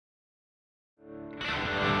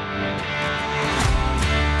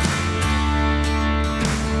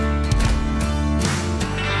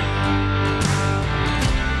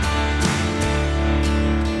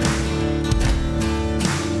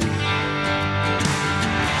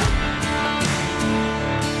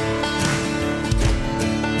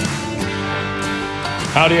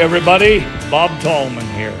Howdy, everybody. Bob Tallman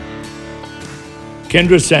here.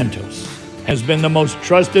 Kendra Santos has been the most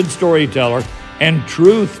trusted storyteller and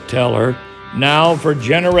truth teller now for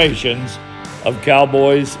generations of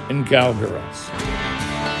cowboys and cowgirls.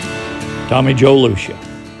 Tommy Joe Lucia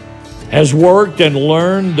has worked and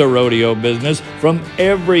learned the rodeo business from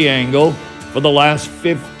every angle for the last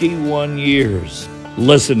 51 years.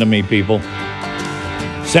 Listen to me, people.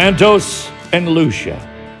 Santos and Lucia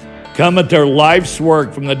come at their life's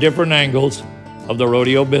work from the different angles of the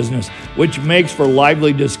rodeo business, which makes for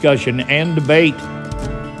lively discussion and debate.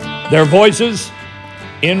 Their voices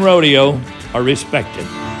in rodeo are respected.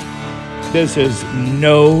 This is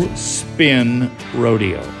no spin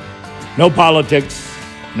rodeo. No politics,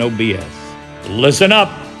 no BS. Listen up.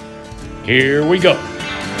 Here we go.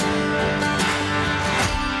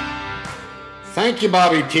 Thank you,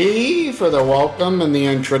 Bobby T, for the welcome and the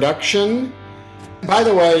introduction. By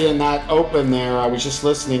the way, in that open there, I was just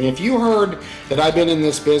listening. If you heard that I've been in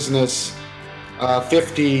this business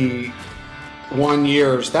 51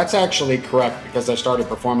 years, that's actually correct because I started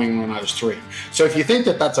performing when I was 3. So if you think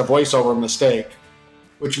that that's a voiceover mistake,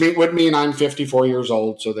 which would mean I'm 54 years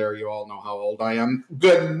old, so there you all know how old I am.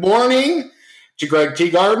 Good morning to Greg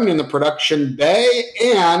Teagarden in the production bay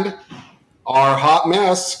and our hot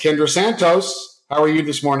mess, Kendra Santos. How are you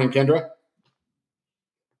this morning, Kendra?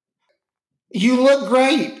 You look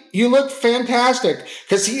great. You look fantastic.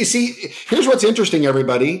 Because you see, here's what's interesting,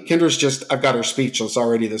 everybody. Kendra's I've got her speechless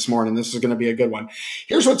already this morning. This is going to be a good one.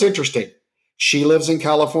 Here's what's interesting. She lives in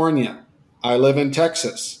California. I live in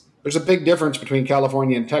Texas. There's a big difference between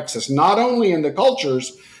California and Texas, not only in the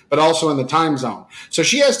cultures, but also in the time zone. So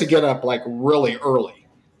she has to get up like really early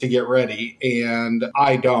to get ready, and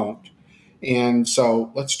I don't. And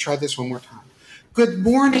so let's try this one more time. Good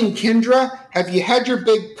morning, Kendra. Have you had your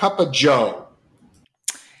big cup of joe?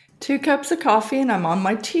 2 cups of coffee, and I'm on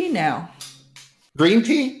my tea now. Green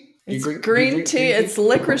tea? It's green tea. It's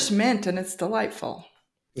licorice mint, and it's delightful.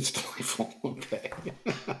 It's delightful. Okay.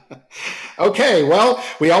 Okay, well,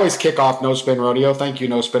 we always kick off No Spin Rodeo. Thank you,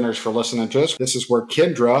 No Spinners, for listening to us. This is where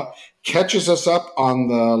Kendra catches us up on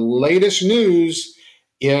the latest news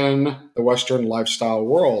in the Western lifestyle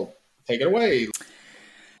world. Take it away.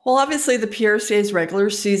 Well, obviously, the PRCA's regular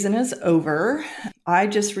season is over. I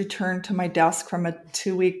just returned to my desk from a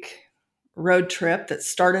 2-week road trip that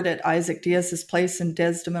started at Isaac Diaz's place in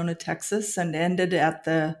Desdemona, Texas, and ended at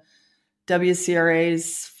the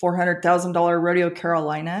WCRA's $400,000 Rodeo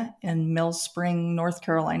Carolina in Mill Spring, North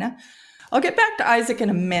Carolina. I'll get back to Isaac in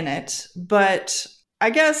a minute, but I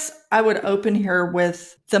guess I would open here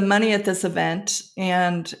with the money at this event,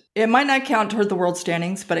 and it might not count toward the world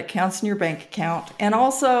standings, but it counts in your bank account. And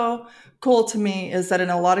also cool to me is that in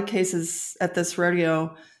a lot of cases at this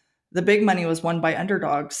rodeo, the big money was won by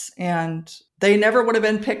underdogs, and they never would have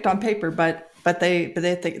been picked on paper, but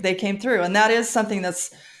they came through. And that is something that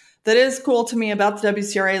is cool to me about the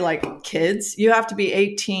WCRA. Like kids, you have to be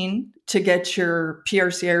 18 to get your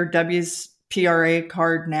PRCA or WCRA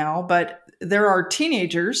card now, but there are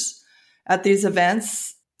teenagers at these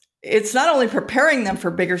events. It's not only preparing them for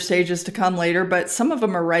bigger stages to come later, but some of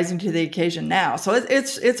them are rising to the occasion now. So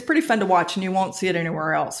it's pretty fun to watch, and you won't see it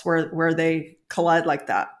anywhere else where they collide like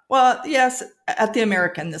that. Well, yes, at the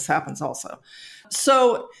American, this happens also.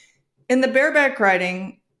 So in the bareback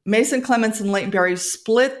riding, Mason Clements and Leighton Berry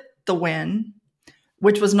split the win,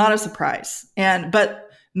 which was not a surprise. But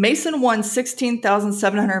Mason won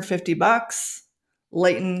 $16,750.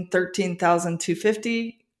 Leighton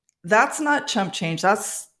 $13,250. That's not chump change.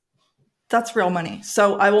 That's real money.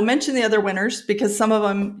 So I will mention the other winners because some of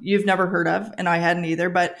them you've never heard of, and I hadn't either.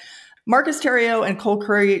 But Marcus Terrio and Cole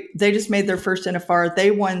Curry, they just made their first NFR.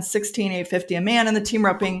 They won $16,850 a man in the team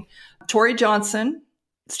roping. Tori Johnson,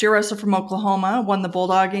 steer wrestler from Oklahoma, won the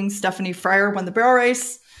bulldogging. Stephanie Fryer won the barrel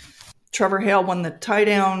race. Trevor Hale won the tie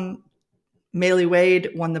down. Maylee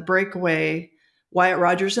Wade won the breakaway. Wyatt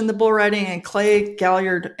Rogers in the bull riding, and Clay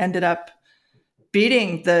Galliard ended up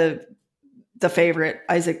beating the favorite,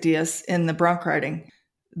 Isaac Diaz, in the bronc riding.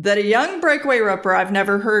 That a young breakaway roper I've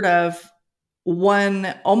never heard of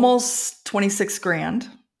won almost 26 grand.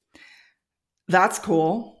 That's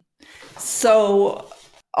cool. So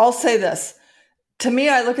I'll say this. To me,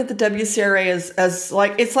 I look at the WCRA as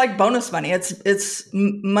like, it's like bonus money. It's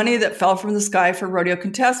money that fell from the sky for rodeo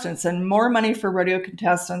contestants, and more money for rodeo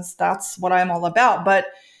contestants. That's what I'm all about. But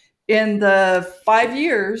in the 5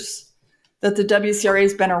 years that the WCRA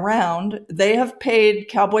has been around, they have paid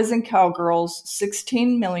cowboys and cowgirls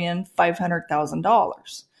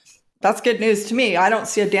 $16,500,000. That's good news to me. I don't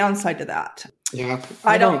see a downside to that. Yeah,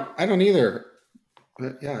 I don't either.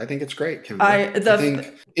 Yeah, I think it's great, Kendra. I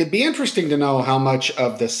think it'd be interesting to know how much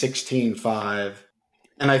of the 16.5,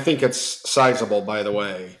 and I think it's sizable, by the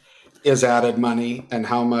way, is added money and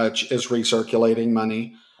how much is recirculating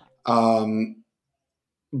money.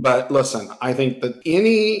 But listen, I think that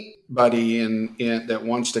anybody in that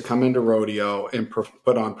wants to come into rodeo and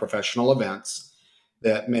put on professional events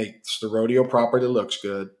that makes the rodeo property look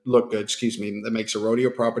good, that makes a rodeo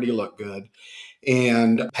property look good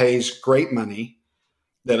and pays great money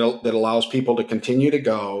that allows people to continue to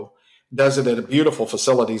go, does it at beautiful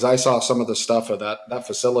facilities. I saw some of the stuff of that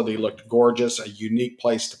facility looked gorgeous, a unique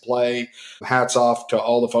place to play. Hats off to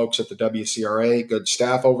all the folks at the WCRA, good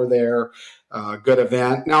staff over there, good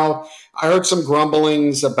event. Now, I heard some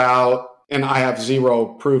grumblings about, and I have zero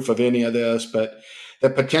proof of any of this, but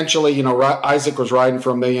that potentially, Isaac was riding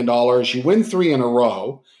for $1 million. You win 3 in a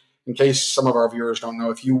row. In case some of our viewers don't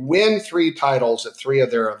know, if you win 3 titles at 3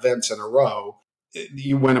 of their events in a row,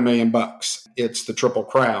 you win $1 million. It's the Triple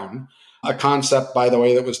Crown, a concept, by the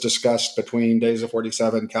way, that was discussed between Days of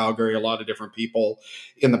 47, Calgary, a lot of different people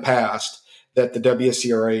in the past that the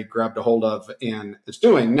WCRA grabbed a hold of and is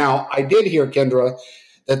doing. Now, I did hear, Kendra,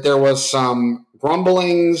 that there was some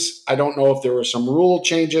grumblings. I don't know if there were some rule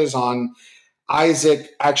changes on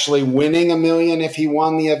Isaac actually winning $1 million if he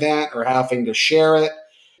won the event or having to share it.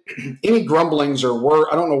 Any grumblings I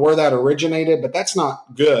don't know where that originated, but that's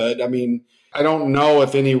not good. I mean, I don't know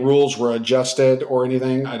if any rules were adjusted or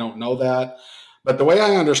anything. I don't know that. But the way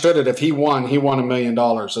I understood it, if he won $1 million.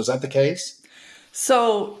 Is that the case?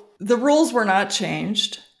 So the rules were not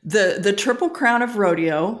changed. The Triple Crown of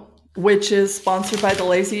Rodeo, which is sponsored by the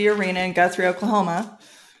Lazy Arena in Guthrie, Oklahoma,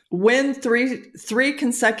 win three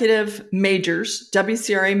consecutive majors,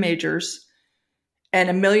 WCRA majors, and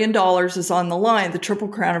 $1 million is on the line, the Triple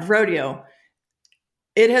Crown of Rodeo.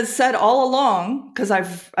 It has said all along, because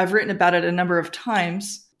I've written about it a number of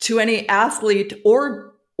times, to any athlete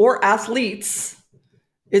or athletes,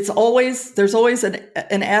 there's always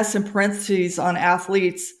an S in parentheses on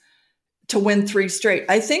athletes to win 3 straight.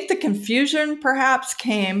 I think the confusion perhaps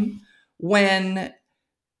came when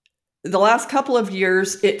the last couple of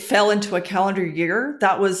years it fell into a calendar year.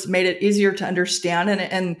 That made it easier to understand.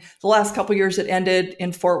 And the last couple of years it ended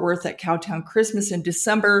in Fort Worth at Cowtown Christmas in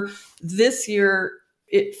December. This year,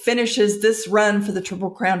 this run for the Triple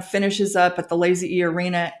Crown finishes up at the Lazy E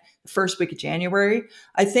Arena the first week of January.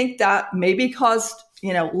 I think that maybe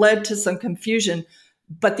led to some confusion,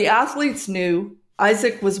 but the athletes knew.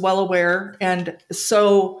 Isaac was well aware. And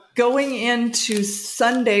so going into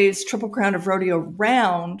Sunday's Triple Crown of Rodeo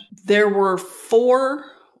round, there were 4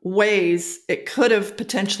 ways it could have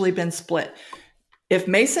potentially been split. If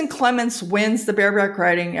Mason Clements wins the bareback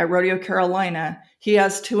riding at Rodeo Carolina, he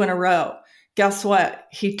has 2 in a row. Guess what?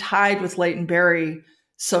 He tied with Leighton Berry.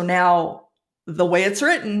 So now the way it's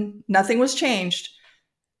written, nothing was changed.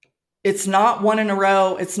 It's not 1 in a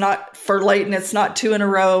row. It's not for Leighton. It's not 2 in a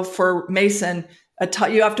row for Mason.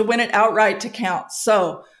 You have to win it outright to count.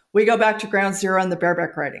 So we go back to ground zero on the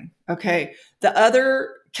bareback riding. Okay. The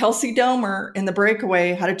other, Kelsey Domer in the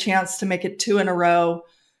breakaway had a chance to make it 2 in a row.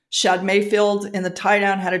 Shad Mayfield in the tie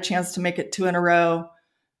down had a chance to make it 2 in a row.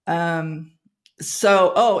 And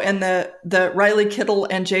the Riley Kittle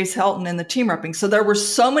and Jace Helton in the team repping. So there were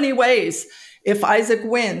so many ways if Isaac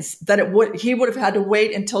wins that he would have had to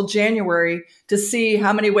wait until January to see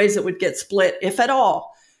how many ways it would get split, if at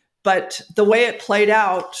all. But the way it played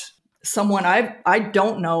out, someone I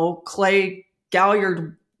don't know, Clay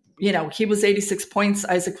Galliard, he was 86 points.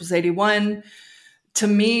 Isaac was 81. To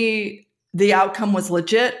me, the outcome was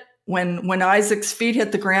legit. When Isaac's feet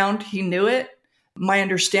hit the ground, he knew it. My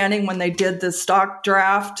understanding when they did the stock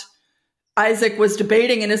draft, Isaac was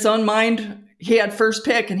debating in his own mind. He had first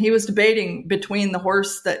pick and he was debating between the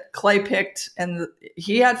horse that Clay picked and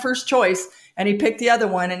he had first choice and he picked the other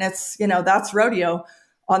one. And it's, that's rodeo.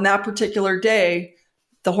 On that particular day,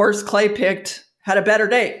 the horse Clay picked had a better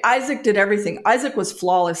day. Isaac did everything. Isaac was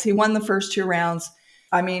flawless. He won the first 2 rounds.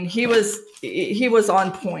 I mean, he was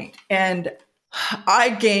on point. And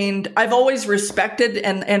I've always respected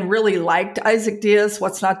and really liked Isaac Diaz.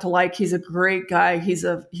 What's not to like? He's a great guy. He's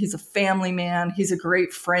a family man. He's a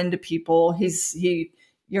great friend to people.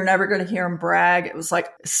 You're never going to hear him brag. It was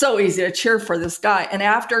so easy to cheer for this guy. And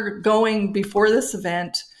after going before this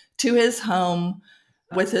event to his home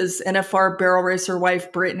with his NFR barrel racer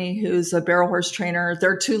wife, Brittany, who's a barrel horse trainer,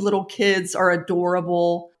 their 2 little kids are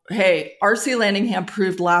adorable. Hey, RC Landingham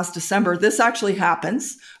proved last December this actually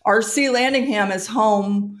happens. RC Landingham is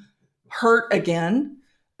home hurt again.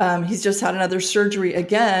 He's just had another surgery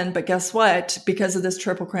again. But guess what? Because of this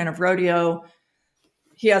Triple Crown of Rodeo,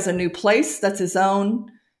 he has a new place that's his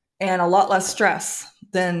own and a lot less stress.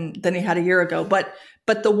 than he had a year ago. But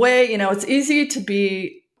the way, it's easy to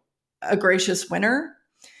be a gracious winner.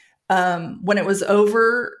 When it was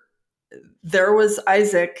over, there was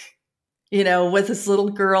Isaac, with his little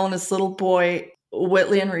girl and his little boy,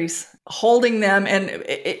 Whitley and Reese, holding them, and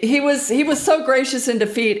he was so gracious in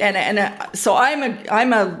defeat, and so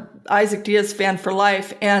I'm a Isaac Diaz fan for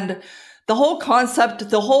life, and the whole concept,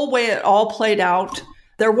 the whole way it all played out,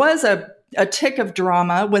 there was a tick of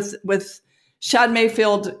drama with Shad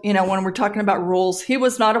Mayfield. When we're talking about rules, he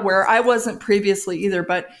was not aware. I wasn't previously either,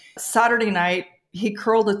 but Saturday night he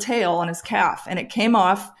curled a tail on his calf, and it came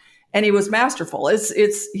off, and he was masterful.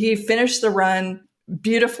 He finished the run.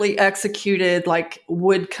 Beautifully executed, like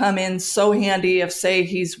would come in so handy if, say,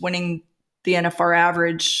 he's winning the NFR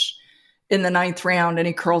average in the 9th round and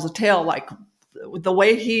he curls a tail. Like the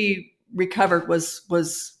way he recovered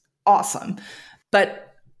was awesome.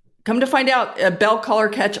 But come to find out, a bell collar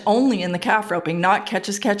catch only in the calf roping, not catch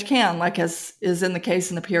as catch can, like as is in the case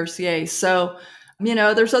in the PRCA. So,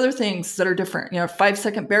 there's other things that are different.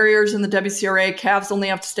 5-second barriers in the WCRA, calves only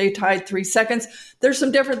have to stay tied 3 seconds. There's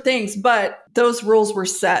some different things, but those rules were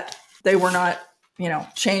set. They were not,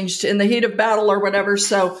 changed in the heat of battle or whatever.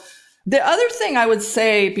 So the other thing I would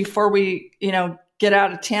say before we, get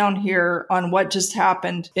out of town here on what just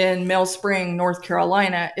happened in Mill Spring, North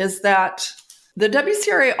Carolina, is that the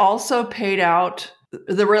WCRA also paid out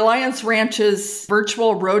the Reliance Ranch's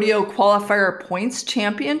virtual rodeo qualifier points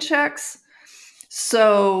champion checks.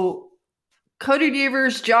 So Cody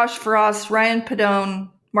Devers, Josh Frost, Ryan Padone,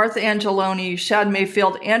 Martha Angeloni, Shad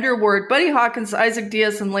Mayfield, Andrew Ward, Buddy Hawkins, Isaac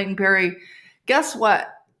Diaz, and Leighton Perry. Guess what?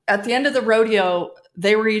 At the end of the rodeo,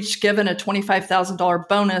 they were each given a $25,000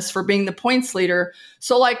 bonus for being the points leader.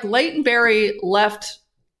 So like Leighton Berry left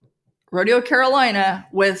Rodeo Carolina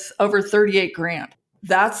with over 38 grand.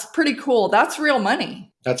 That's pretty cool. That's real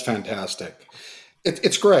money. That's fantastic.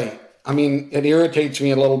 It's great. I mean, it irritates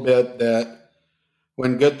me a little bit that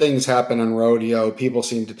when good things happen in rodeo, people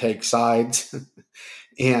seem to take sides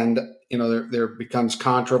and, there becomes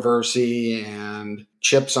controversy and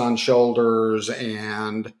chips on shoulders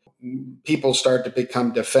and people start to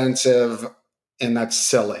become defensive, and that's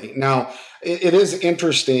silly. Now, it is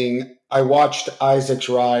interesting. I watched Isaac's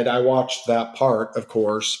ride. I watched that part, of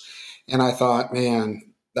course, and I thought, man,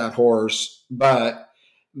 that horse. But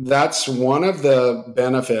that's one of the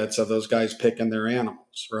benefits of those guys picking their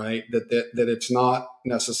animals, right? That it's not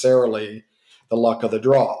necessarily the luck of the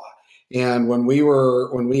draw. And when we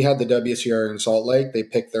had the WCRA in Salt Lake, they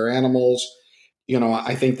picked their animals.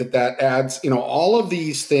 I think that adds, all of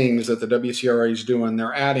these things that the WCRA is doing,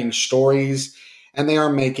 they're adding stories and they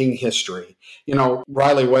are making history.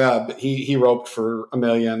 Riley Webb, he roped for $1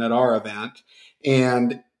 million at our event.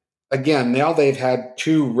 And again, now they've had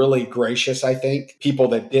 2 really gracious, I think, people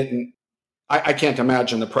that didn't, I can't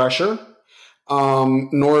imagine the pressure,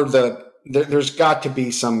 nor there's got to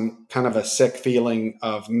be some kind of a sick feeling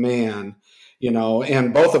of, man,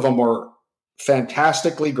 and both of them were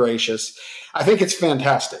fantastically gracious. I think it's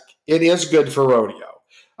fantastic. It is good for rodeo.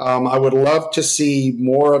 I would love to see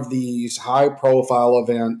more of these high profile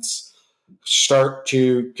events start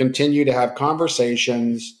to continue to have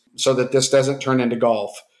conversations so that this doesn't turn into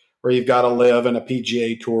golf where you've got to live in a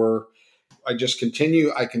PGA Tour. I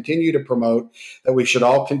continue to promote that we should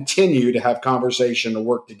all continue to have conversation to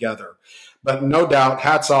work together. But no doubt,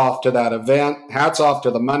 hats off to that event. Hats off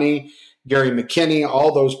to the money, Gary McKinney,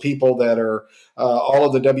 all those people that are, all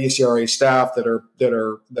of the WCRA staff that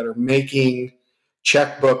are making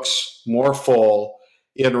checkbooks more full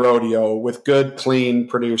in rodeo with good, clean,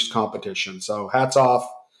 produced competition. So hats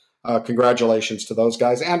off. Congratulations to those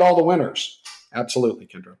guys and all the winners. Absolutely,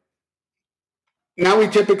 Kendra. Now we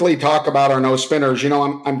typically talk about our no spinners.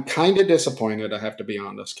 I'm kind of disappointed, I have to be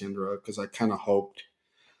honest, Kendra, because I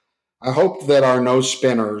hope that our no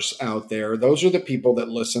spinners out there, those are the people that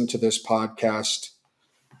listen to this podcast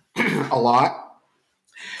a lot.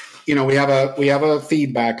 We have a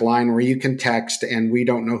feedback line where you can text and we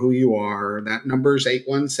don't know who you are. That number is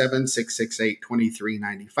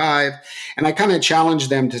 817-668-2395. And I kind of challenge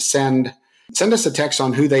them to send us a text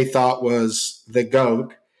on who they thought was the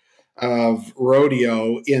GOAT of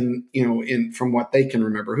rodeo in from what they can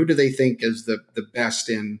remember. Who do they think is the best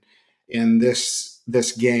in this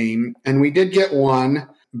game? And we did get one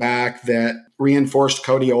back that reinforced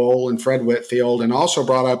Cody Ohl and Fred Whitfield and also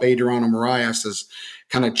brought up Adriano Marias as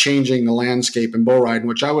kind of changing the landscape in bull riding,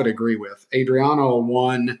 which I would agree with. Adriano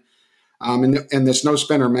won, and this no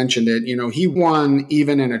spinner mentioned it. He won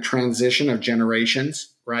even in a transition of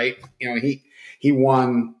generations, right? He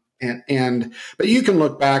won, but you can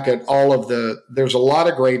look back at all of there's a lot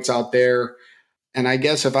of greats out there. And I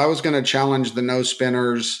guess if I was going to challenge the no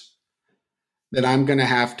spinners, then I'm going to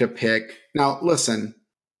have to pick. Now, listen,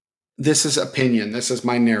 this is opinion. This is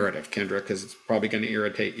my narrative, Kendra, because it's probably going to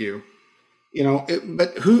irritate you.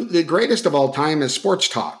 But who the greatest of all time is sports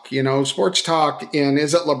talk, sports talk. And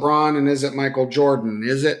is it LeBron and is it Michael Jordan?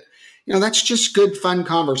 Is it, that's just good, fun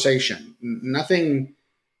conversation. Nothing.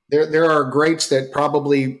 There are greats that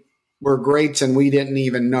probably were greats and we didn't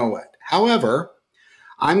even know it. However,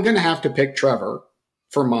 I'm going to have to pick Trevor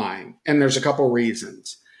for mine. And there's a couple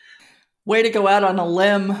reasons. Way to go out on a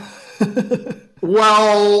limb.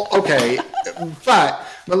 Well, okay. But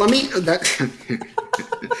let me,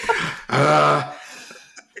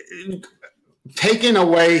 taking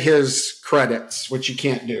away his credits, which you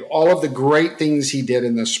can't do, all of the great things he did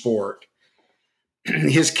in the sport,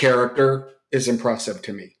 his character is impressive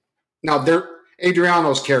to me. Now,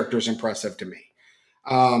 Adriano's character is impressive to me.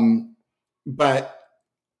 But,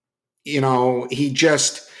 he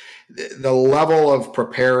just, the level of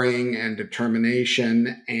preparing and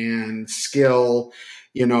determination and skill,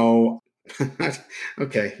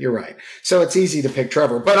 okay, you're right. So it's easy to pick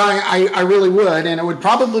Trevor, but I really would, and it would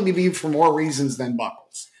probably be for more reasons than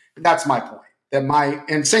Buckles. That's my point.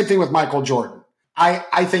 And same thing with Michael Jordan.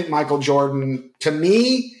 I think Michael Jordan, to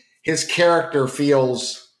me, his character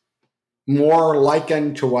feels more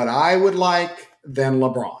likened to what I would like than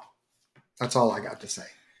LeBron. That's all I got to say.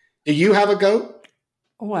 Do you have a GOAT?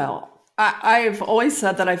 Well, I've always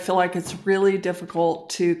said that I feel like it's really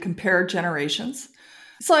difficult to compare generations.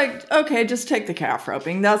 It's like, okay, just take the calf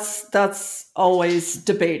roping. That's always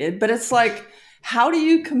debated. But it's like, how do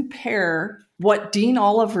you compare what Dean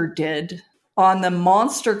Oliver did on the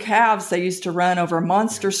monster calves they used to run over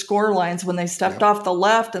monster score lines when they stepped off the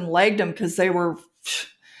left and legged them because they were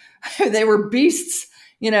beasts?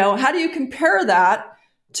 How do you compare that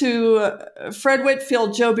to Fred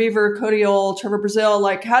Whitfield, Joe Beaver, Cody Ohl, Trevor Brazile?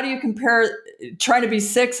 Like, how do you compare trying to be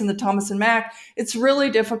 6 in the Thomas and Mack? It's really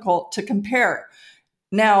difficult to compare.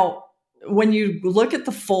 Now, when you look at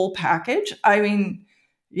the full package,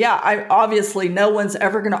 obviously no one's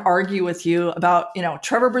ever going to argue with you about,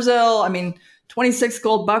 Trevor Brazile. 26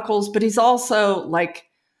 gold buckles, but he's also like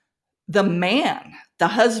the man, the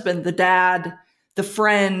husband, the dad, the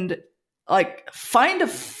friend. Like, find a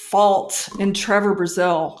fault in Trevor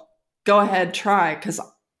Brazile. Go ahead, try, because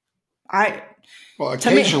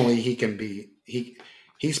occasionally he can be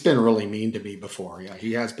He's been really mean to me before. Yeah,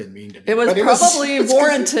 he has been mean to me. It was probably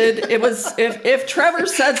warranted. It was if Trevor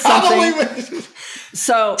said something.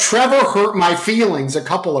 So Trevor hurt my feelings a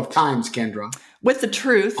couple of times, Kendra. With the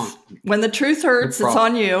truth. When the truth hurts, it's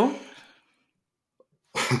on you.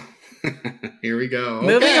 Here we go.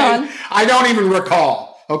 Moving on. I don't even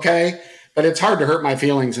recall. Okay. But it's hard to hurt my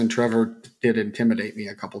feelings, and Trevor did intimidate me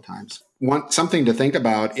a couple times. Something to think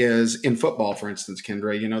about is in football, for instance,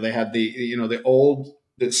 Kendra, they had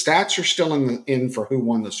the stats are still in for who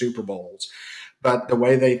won the Super Bowls, but the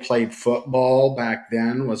way they played football back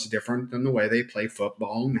then was different than the way they play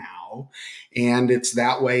football now. And it's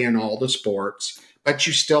that way in all the sports, but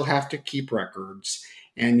you still have to keep records,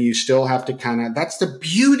 and you still have to that's the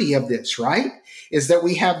beauty of this, right? Is that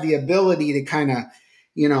we have the ability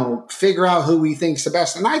to figure out who we think's the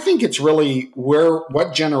best. And I think it's really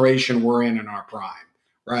what generation we're in our prime,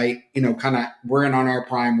 right? We're in on our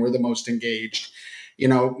prime. We're the most engaged.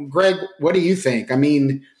 Greg, what do you think?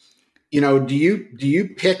 Do you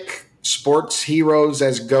pick sports heroes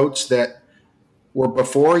as GOATs that were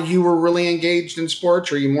before you were really engaged in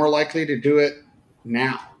sports? Or are you more likely to do it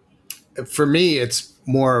now? For me, it's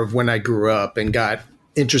more of when I grew up and got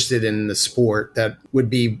interested in the sport. That would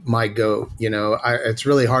be my GOAT. It's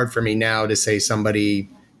really hard for me now to say somebody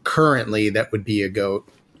currently that would be a GOAT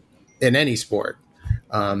in any sport.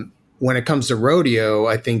 When it comes to rodeo,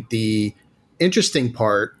 I think the interesting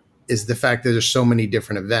part is the fact that there's so many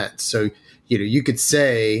different events. So, you could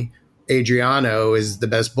say Adriano is the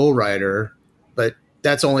best bull rider, but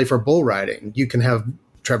that's only for bull riding. You can have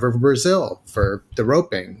Trevor Brazile for the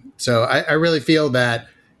roping. So I really feel that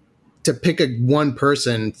to pick one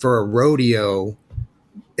person for a rodeo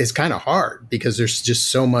is kind of hard because there's just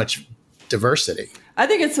so much diversity. I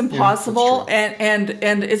think it's impossible. Yeah,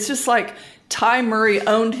 and it's just like Ty Murray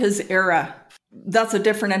owned his era. That's a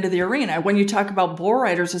different end of the arena. When you talk about bull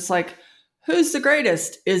riders, it's like, who's the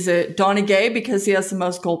greatest? Is it Donnie Gay because he has the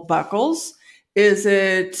most gold buckles? Is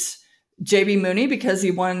it JB Mooney because he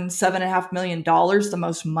won $7.5 million, the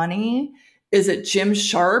most money? Is it Jim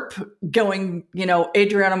Sharp going,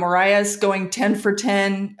 Adriano Moraes going 10 for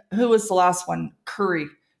 10? Who was the last one?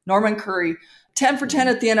 Norman Curry, 10 for 10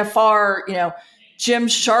 at the NFR, Jim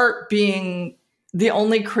Sharp being the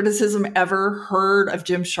only criticism ever heard of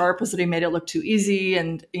Jim Sharp was that he made it look too easy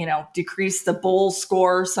and, decreased the bowl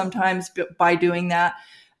score sometimes by doing that.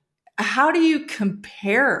 How do you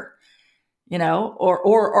compare,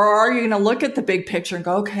 or are you going to look at the big picture and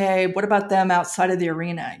go, okay, what about them outside of the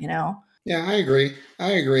arena, Yeah, I agree.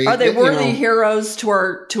 Are they worthy heroes to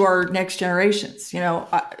our next generations?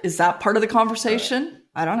 Is that part of the conversation?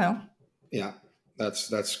 I don't know. Yeah,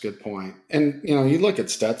 that's a good point. And, you look at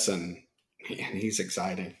Stetson, man, he's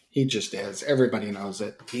exciting. He just is. Everybody knows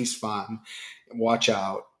it. He's fun. Watch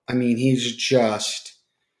out. I mean, he's just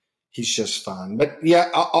fun. But yeah,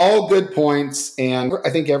 all good points. And I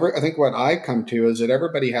think what I come to is that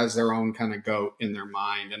everybody has their own kind of goat in their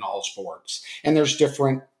mind in all sports. And there's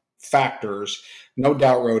different factors. No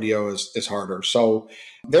doubt rodeo is harder. So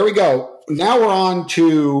there we go. Now we're on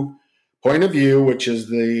to point of view, which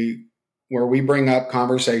is where we bring up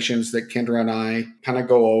conversations that Kendra and I kind of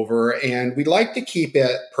go over, and we like to keep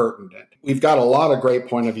it pertinent. We've got a lot of great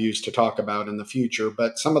point of views to talk about in the future,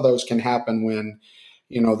 but some of those can happen when,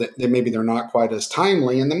 that maybe they're not quite as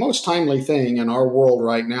timely. And the most timely thing in our world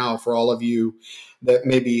right now for all of you that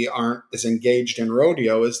maybe aren't as engaged in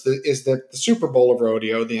rodeo is that the Super Bowl of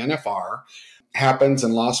rodeo, the NFR, happens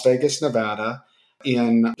in Las Vegas, Nevada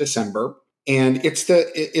in December. And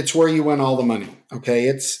it's where you win all the money. Okay.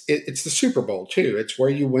 It's the Super Bowl too. It's where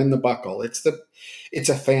you win the buckle. It's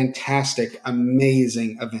a fantastic,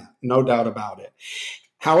 amazing event. No doubt about it.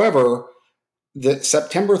 However, the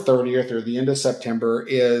September 30th or the end of September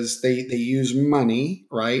is they use money,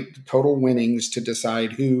 right? Total winnings to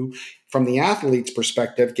decide who, from the athlete's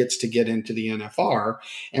perspective, gets to get into the NFR.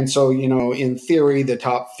 And so, in theory, the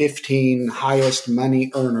top 15 highest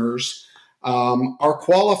money earners are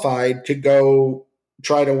qualified to go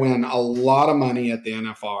try to win a lot of money at the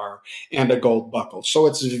NFR and a gold buckle. So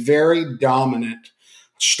it's a very dominant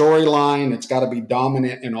storyline. It's got to be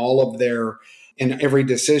dominant in in every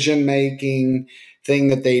decision-making thing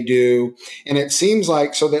that they do. And it seems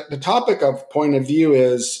like, so the topic of point of view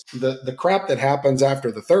is the crap that happens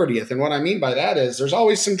after the 30th. And what I mean by that is there's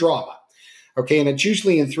always some drama. Okay, and it's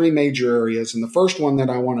usually in three major areas. And the first one that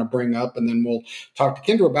I want to bring up, and then we'll talk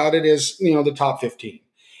to Kendra about it, is, the top 15.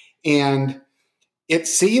 And it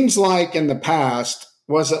seems like in the past,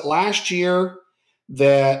 was it last year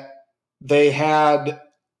that they had,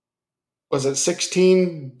 was it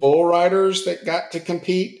 16 bull riders that got to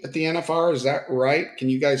compete at the NFR? Is that right? Can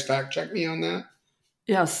you guys fact check me on that?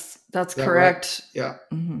 Yes, that's correct. Right? Yeah.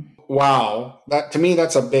 Mm-hmm. Wow. To me,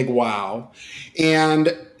 that's a big wow.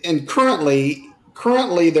 And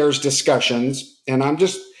currently there's discussions, and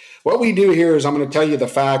what we do here is I'm going to tell you the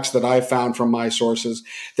facts that I found from my sources.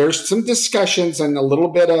 There's some discussions and a little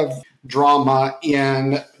bit of drama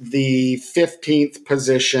in the 15th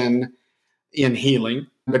position in healing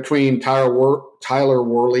between Tyler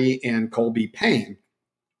Worley and Colby Payne.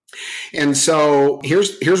 And so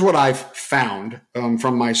here's what I've found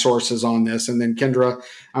from my sources on this. And then Kendra,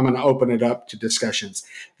 I'm going to open it up to discussions.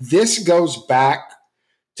 This goes back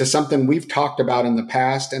to something we've talked about in the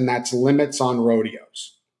past, and that's limits on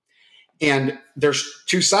rodeos. And there's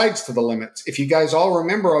two sides to the limits. If you guys all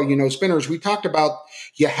remember, spinners, we talked about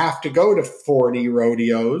you have to go to 40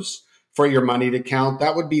 rodeos for your money to count.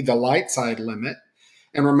 That would be the light side limit.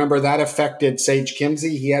 And remember, that affected Sage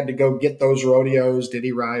Kimzey. He had to go get those rodeos. Did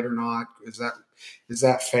he ride or not? Is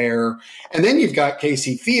that fair? And then you've got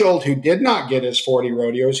Casey Field, who did not get his 40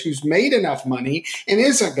 rodeos, who's made enough money and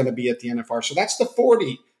isn't going to be at the NFR. So that's the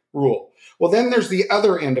 40 rule. Well, then there's the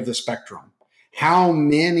other end of the spectrum. How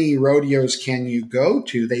many rodeos can you go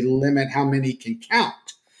to? They limit how many can count.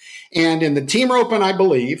 And in the team roping, I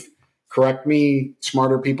believe, correct me,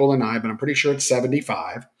 smarter people than I, but I'm pretty sure it's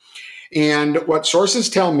 75. And what sources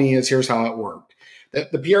tell me is here's how it worked. The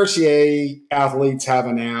PRCA athletes have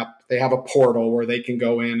an app. They have a portal where they can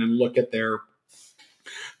go in and look at their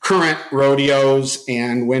current rodeos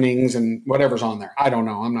and winnings and whatever's on there. I don't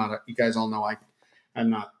know. You guys all know I'm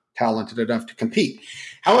not talented enough to compete.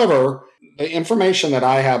 However, the information that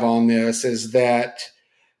I have on this is that,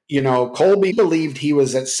 Colby believed he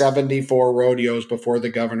was at 74 rodeos before the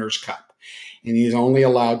Governor's Cup, and he's only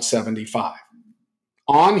allowed 75.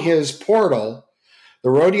 On his portal, the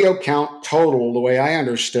rodeo count total, the way I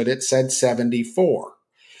understood it, said 74.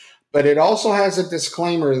 But it also has a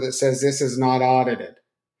disclaimer that says this is not audited.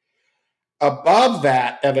 Above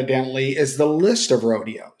that, evidently, is the list of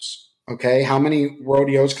rodeos. Okay, how many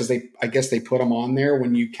rodeos? Because I guess they put them on there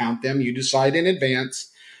when you count them. You decide in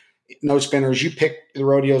advance. No spinners, you pick the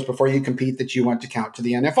rodeos before you compete that you want to count to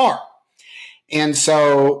the NFR. And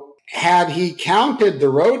so had he counted the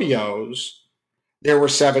rodeos, There were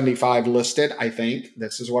 75 listed, I think.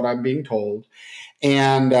 This is what I'm being told.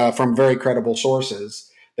 And from very credible sources.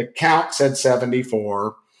 The count said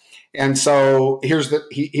 74. And so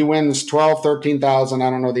he wins 12, 13,000. I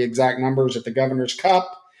don't know the exact numbers at the Governor's Cup,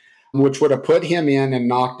 which would have put him in and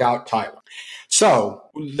knocked out Tyler. So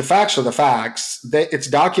the facts are the facts. It's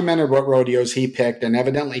documented what rodeos he picked, and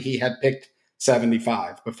evidently he had picked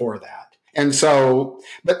 75 before that. And so,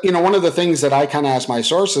 but, one of the things that I kind of ask my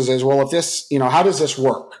sources is, well, if this, how does this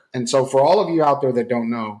work? And so for all of you out there that don't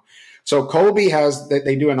know, so Colby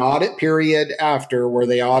they do an audit period after where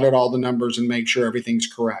they audit all the numbers and make sure everything's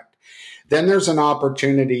correct. Then there's an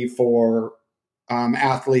opportunity for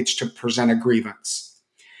athletes to present a grievance.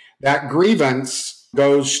 That grievance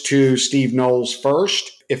goes to Steve Knowles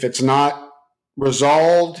first. If it's not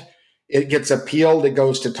resolved, it gets appealed. It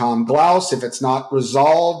goes to Tom Glaus. If it's not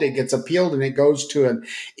resolved, it gets appealed and it goes to an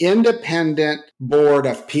independent board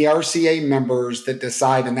of PRCA members that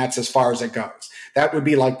decide, and that's as far as it goes. That would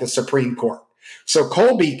be like the Supreme Court. So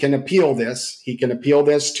Colby can appeal this. He can appeal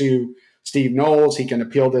this to Steve Knowles. He can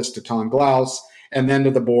appeal this to Tom Glaus and then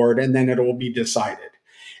to the board, and then it will be decided.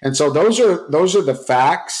 And so those are the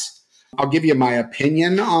facts. I'll give you my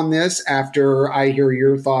opinion on this after I hear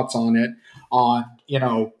your thoughts on it, on,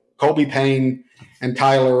 Colby Payne and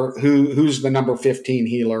Tyler, who's the number 15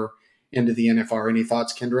 healer into the NFR. Any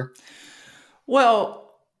thoughts, Kendra?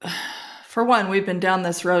 Well, for one, we've been down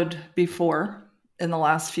this road before in the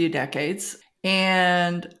last few decades.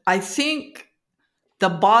 And I think the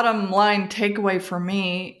bottom line takeaway for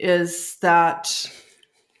me is that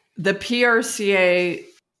the PRCA,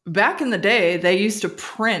 back in the day, they used to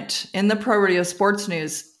print in the Pro Rodeo Sports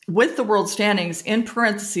News with the world standings in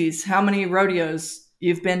parentheses how many rodeos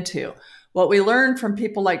you've been to. What we learned from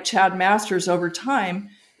people like Chad Masters over time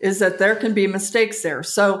is that there can be mistakes there.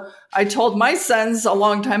 So I told my sons a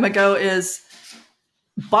long time ago is,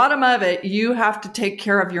 bottom of it, you have to take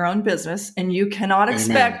care of your own business, and you cannot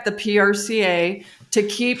expect the PRCA to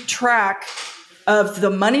keep track of the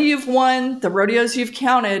money you've won, the rodeos you've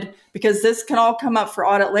counted, because this can all come up for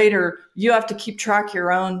audit later. You have to keep track of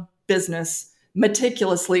your own business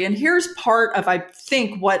meticulously. And here's part of, I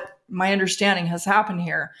think, what my understanding has happened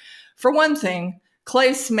here. For one thing,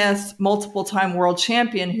 Clay Smith, multiple-time world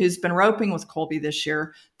champion, who's been roping with Colby this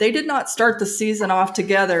year, they did not start the season off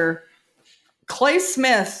together. Clay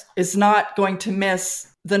Smith is not going to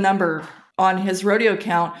miss the number on his rodeo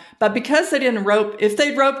count, but because they didn't rope, if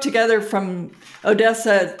they'd roped together from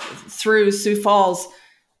Odessa through Sioux Falls,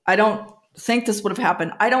 I don't think this would have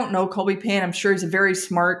happened. I don't know Colby Payne. I'm sure he's a very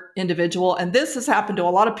smart individual, and this has happened to a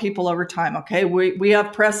lot of people over time. Okay, we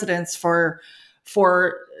have precedents for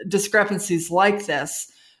discrepancies like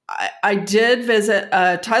this. I did visit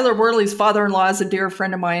Tyler Worley's father-in-law is a dear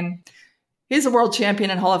friend of mine. He's a world champion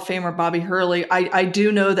and Hall of Famer, Bobby Hurley. I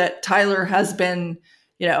do know that Tyler has been,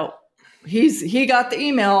 he got the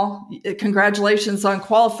email. Congratulations on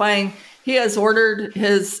qualifying. He has ordered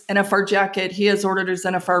his NFR jacket. He has ordered his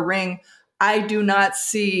NFR ring. I do not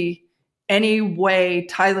see any way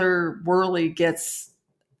Tyler Worley gets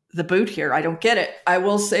the boot here. I don't get it. I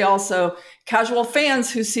will say also, casual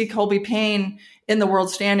fans who see Colby Payne in the world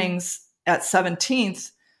standings at 17th,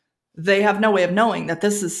 they have no way of knowing that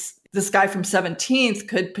this guy from 17th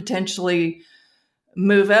could potentially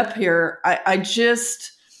move up here.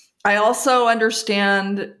 I also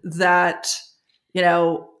understand that,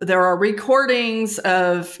 there are recordings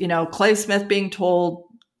of, Clay Smith being told,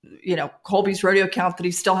 Colby's rodeo count that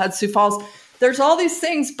he still had Sioux Falls. There's all these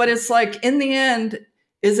things, but it's like, in the end,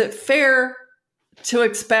 is it fair to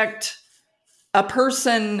expect a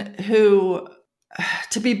person who,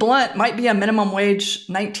 to be blunt, might be a minimum wage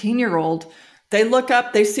 19-year-old? They look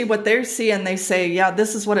up, they see what they see, and they say, yeah,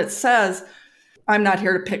 this is what it says. I'm not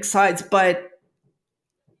here to pick sides, but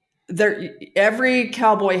every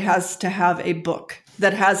cowboy has to have a book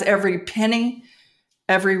that has every penny,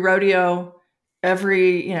 every rodeo,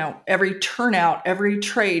 every turnout, every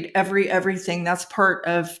trade, everything. That's part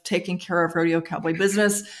of taking care of rodeo cowboy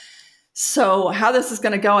business. So how this is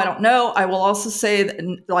going to go, I don't know. I will also say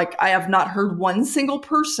that, I have not heard one single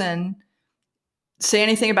person say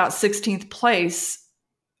anything about 16th place,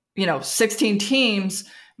 16 teams. I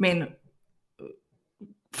mean,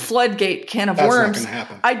 floodgate can of worms. That's not going to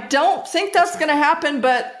happen. I don't think that's going to happen,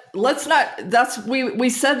 but let's not, we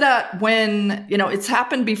said that when, it's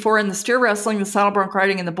happened before in the steer wrestling, the saddle bronc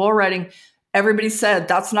riding, and the bull riding. Everybody said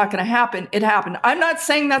that's not going to happen. It happened. I'm not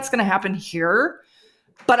saying that's going to happen here,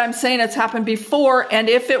 but I'm saying it's happened before. And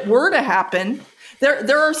if it were to happen,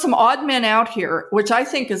 there are some odd men out here, which I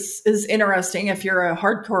think is interesting if you're a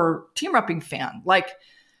hardcore team roping fan. Like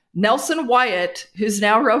Nelson Wyatt, who's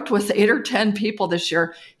now roped with 8 or 10 people this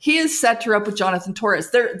year, he is set to rope with Jonathan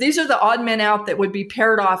Torres. These are the odd men out that would be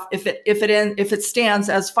paired off if it stands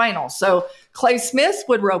as final. So Clay Smith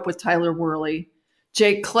would rope with Tyler Worley.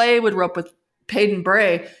 Jake Clay would rope with Peyton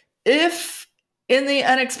Bray. If in the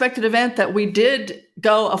unexpected event that we did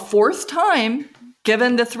go a fourth time,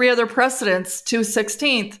 given the 3 other precedents to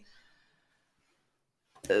 16th,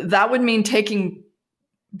 that would mean taking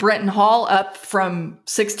Brenton Hall up from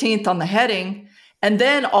 16th on the heading. And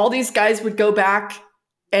then all these guys would go back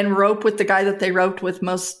and rope with the guy that they roped with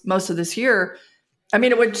most of this year. I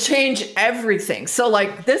mean, it would change everything. So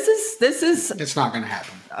like, this is, it's not going to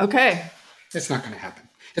happen. Okay. It's not going to happen.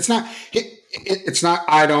 It's not,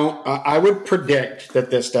 I would predict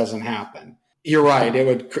that this doesn't happen. You're right. It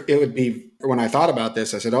would be, when I thought about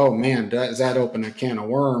this, I said, oh man, does that open a can of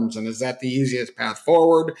worms? And is that the easiest path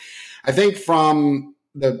forward? I think from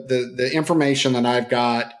the information that I've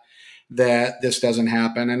got that this doesn't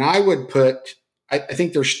happen. And I would put, I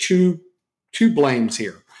think there's two blames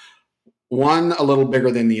here. One a little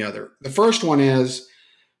bigger than the other. The first one is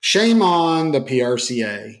shame on the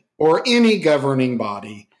PRCA or any governing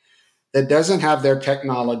body that doesn't have their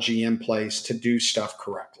technology in place to do stuff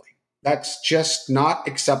correctly. That's just not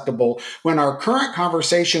acceptable when our current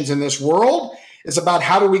conversations in this world is about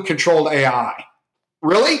how do we control AI?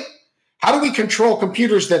 Really? How do we control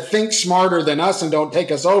computers that think smarter than us and don't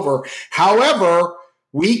take us over? However,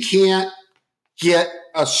 we can't get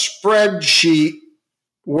a spreadsheet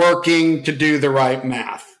working to do the right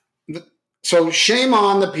math. So shame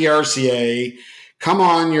on the PRCA. Come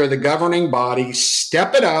on, you're the governing body.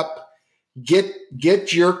 Step it up.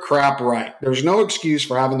 Get your crap right. There's no excuse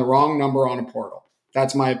for having the wrong number on a portal.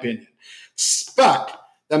 That's my opinion. But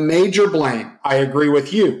the major blame, I agree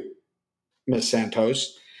with you, Ms.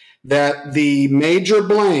 Santos, that the major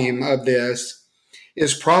blame of this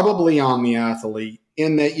is probably on the athlete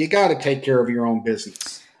in that you got to take care of your own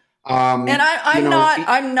business. And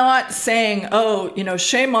I'm not saying,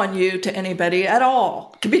 shame on you to anybody at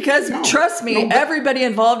all, because trust me, everybody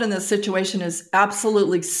involved in this situation is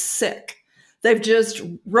absolutely sick. They've just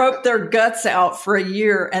roped their guts out for a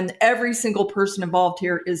year, and every single person involved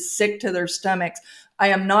here is sick to their stomachs. I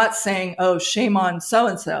am not saying, shame on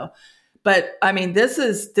so-and-so. But I mean, this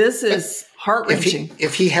is heart-wrenching.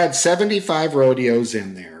 If he had 75 rodeos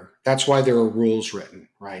in there, that's why there are rules written,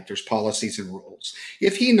 right? There's policies and rules.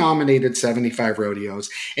 If he nominated 75 rodeos,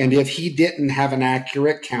 and if he didn't have an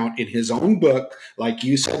accurate count in his own book, like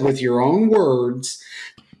you said with your own words,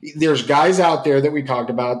 there's guys out there that we talked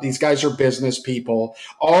about. These guys are business people.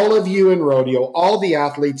 All of you in rodeo, all the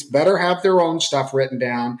athletes better have their own stuff written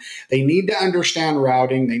down. They need to understand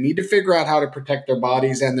routing. They need to figure out how to protect their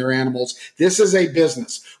bodies and their animals. This is a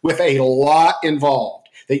business with a lot involved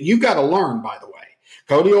that you got to learn, by the way.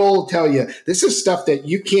 Cody will tell you, this is stuff that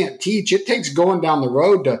you can't teach. It takes going down the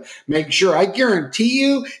road to make sure. I guarantee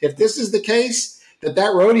you, if this is the case,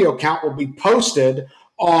 that rodeo count will be posted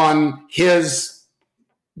on his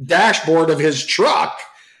dashboard of his truck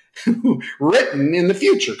written in the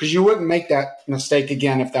future, because you wouldn't make that mistake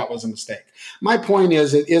again if that was a mistake. My point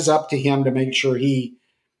is, it is up to him to make sure he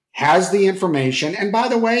has the information. And by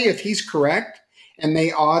the way, if he's correct and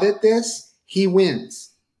they audit this, he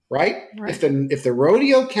wins, right? If the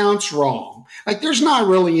rodeo count's wrong, like there's not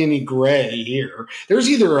really any gray here. There's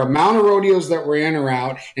either amount of rodeos that were in or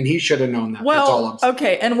out, and he should have known that. Well, that's all I'm saying.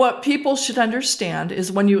 Okay. And what people should understand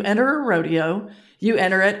is when you enter a rodeo, you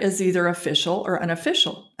enter it as either official or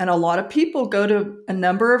unofficial. And a lot of people go to a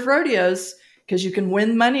number of rodeos because you can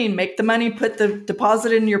win money and make the money, put the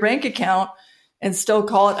deposit in your bank account and still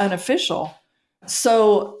call it unofficial.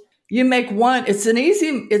 So you make one, it's an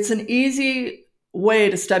easy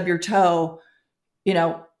way to stub your toe. You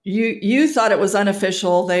know, you thought it was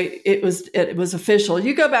unofficial. It was official.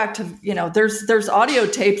 You go back to, there's audio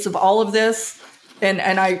tapes of all of this.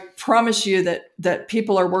 And I promise you that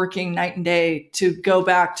people are working night and day to go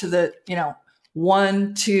back to the,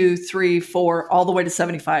 1, 2, 3, 4, all the way to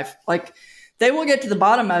 75. Like they will get to the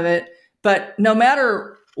bottom of it, but no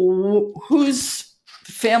matter whose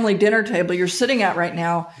family dinner table you're sitting at right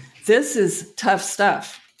now, this is tough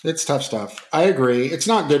stuff. It's tough stuff. I agree. It's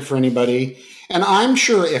not good for anybody. And I'm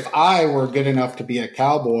sure if I were good enough to be a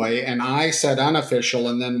cowboy and I said unofficial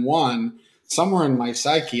and then won, somewhere in my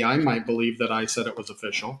psyche, I might believe that I said it was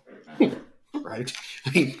official, right? I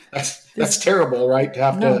mean, that's terrible, right?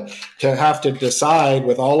 To have to decide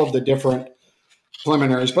with all of the different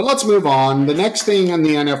preliminaries. But let's move on. The next thing in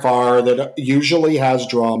the NFR that usually has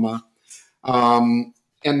drama, and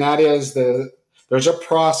that is there's a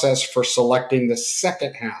process for selecting the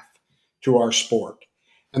second half to our sport.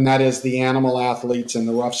 and that is the animal athletes in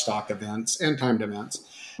the rough stock events and timed events.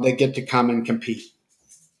 They get to come and compete.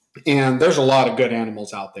 And there's a lot of good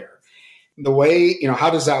animals out there. The way, how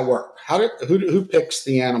does that work? Who picks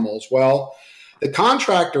the animals? Well, the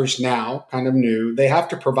contractors now, kind of new, they have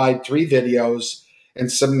to provide 3 videos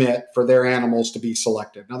and submit for their animals to be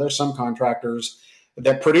selected. Now, there's some contractors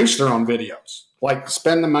that produce their own videos, like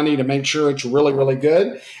spend the money to make sure it's really, really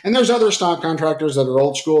good. And there's other stock contractors that are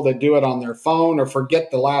old school that do it on their phone or forget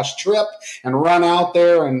the last trip and run out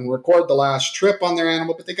there and record the last trip on their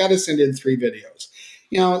animal, but they got to send in 3 videos.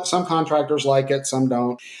 Some contractors like it, some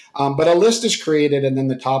don't. But a list is created, and then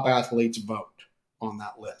the top athletes vote on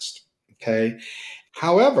that list. Okay.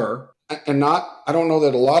 However, I don't know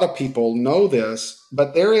that a lot of people know this,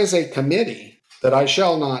 but there is a committee that I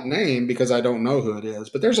shall not name because I don't know who it is,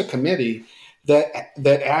 but there's a committee that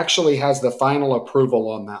actually has the final approval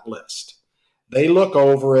on that list. They look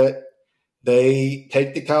over it. They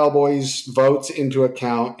take the Cowboys' votes into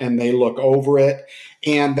account, and they look over it.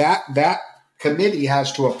 And that committee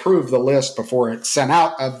has to approve the list before it's sent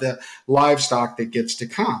out of the livestock that gets to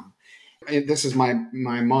come. And this is my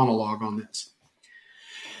monologue on this.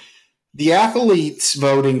 The athletes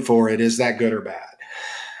voting for it, is that good or bad?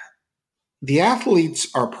 The athletes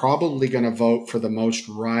are probably going to vote for the most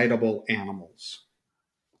rideable animals.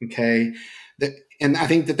 Okay? And I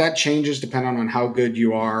think that changes depending on how good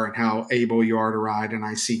you are and how able you are to ride. And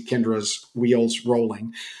I see Kendra's wheels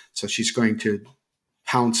rolling, so she's going to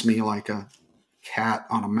pounce me like a cat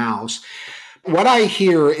on a mouse. What I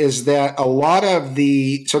hear is that a lot of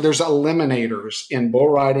so there's eliminators in bull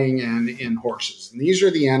riding and in horses. And these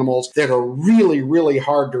are the animals that are really, really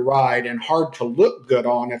hard to ride and hard to look good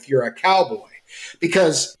on if you're a cowboy.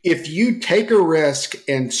 Because if you take a risk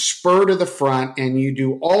and spur to the front and you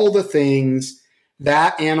do all the things,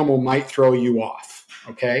 that animal might throw you off.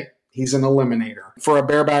 Okay? He's an eliminator. For a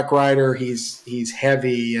bareback rider, he's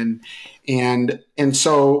heavy. And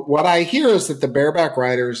so what I hear is that the bareback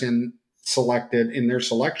riders in their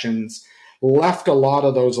selections left a lot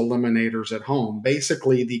of those eliminators at home.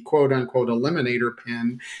 Basically, the quote unquote eliminator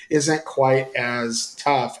pin isn't quite as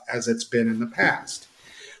tough as it's been in the past.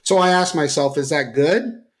 So I asked myself, is that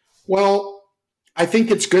good? Well, I think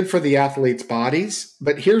it's good for the athletes' bodies,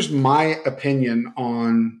 but here's my opinion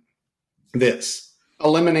on this.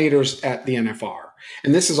 Eliminators at the NFR.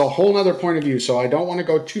 And this is a whole other point of view, so I don't want to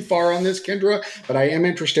go too far on this, Kendra, but I am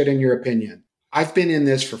interested in your opinion. I've been in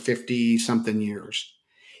this for 50-something years.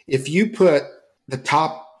 If you put the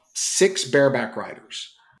top 6 bareback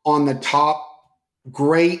riders on the top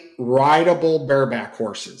great rideable bareback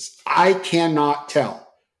horses, I cannot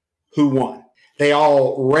tell who won. They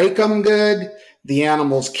all rake them good. The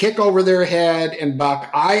animals kick over their head and buck.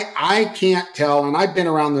 I can't tell, and I've been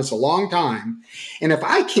around this a long time. And if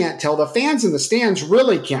I can't tell, the fans in the stands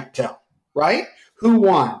really can't tell, right? Who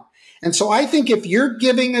won? And so I think if you're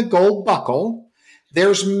giving a gold buckle,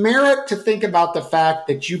 there's merit to think about the fact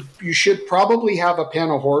that you should probably have a pen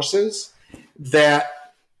of horses that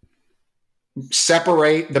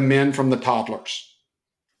separate the men from the toddlers.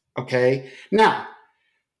 Okay? Now,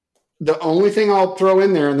 the only thing I'll throw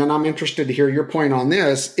in there, and then I'm interested to hear your point on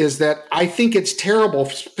this, is that I think it's terrible,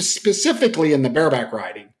 specifically in the bareback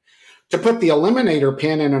riding, to put the eliminator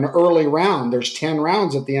pin in an early round. There's 10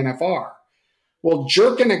 rounds at the NFR. Well,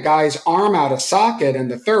 jerking a guy's arm out of socket in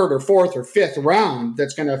the 3rd or 4th or 5th round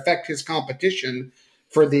that's going to affect his competition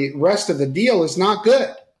for the rest of the deal is not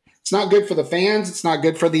good. It's not good for the fans. It's not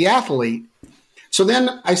good for the athlete. So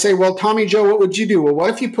then I say, well, Tommy Joe, what would you do? Well, what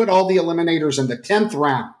if you put all the eliminators in the 10th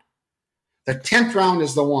round? The 10th round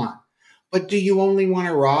is the one. But do you only want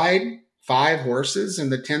to ride 5 horses in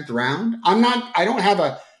the 10th round? I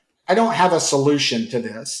don't have a solution to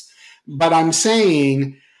this, but I'm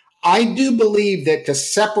saying I do believe that to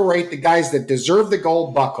separate the guys that deserve the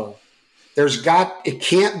gold buckle, it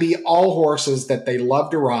can't be all horses that they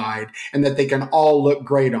love to ride and that they can all look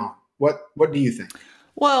great on. What do you think?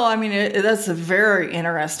 Well, I mean, that's a very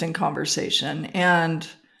interesting conversation. And,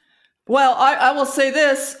 well, I will say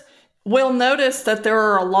this. We'll notice that there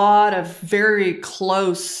are a lot of very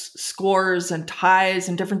close scores and ties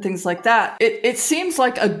and different things like that. It seems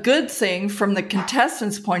like a good thing from the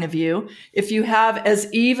contestant's point of view if you have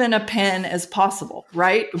as even a pen as possible,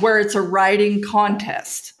 right? Where it's a riding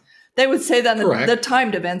contest. They would say that in the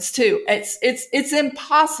timed events too. It's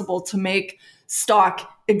impossible to make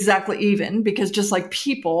stock exactly even, because just like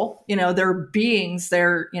people, they're beings,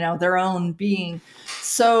 they're, their own being.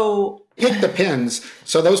 So pick the pins.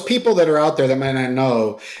 So those people that are out there that might not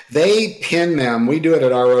know, they pin them. We do it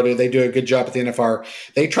at our rodeo. They do a good job at the NFR.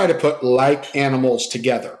 They try to put like animals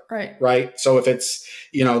together. Right. So if it's,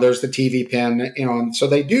 there's the TV pin, and so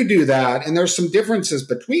they do that. And there's some differences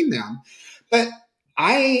between them. But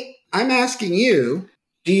I'm asking you,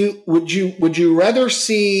 would you rather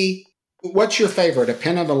see, what's your favorite, a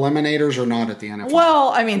pin of eliminators or not at the NFL? Well,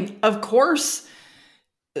 I mean, of course,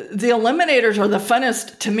 the eliminators are the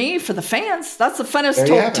funnest to me for the fans. That's the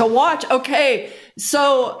funnest to watch. Okay.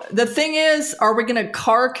 So the thing is, are we going to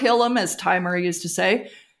car kill them, as Ty Murray used to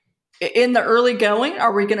say, in the early going?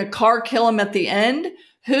 Are we going to car kill them at the end?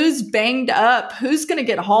 Who's banged up? Who's going to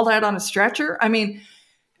get hauled out on a stretcher? I mean,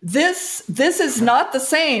 this is not the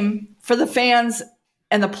same for the fans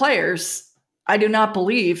and the players. I do not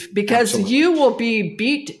believe, because Absolutely. You will be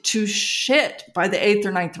beat to shit by the 8th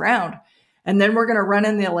or 9th round. And then we're going to run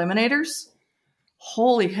in the eliminators.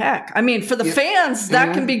 Holy heck. I mean, for the fans,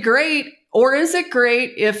 that can be great. Or is it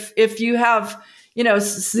great if you have,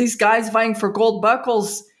 these guys vying for gold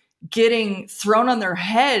buckles getting thrown on their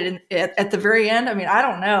head at the very end? I mean, I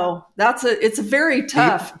don't know. It's a very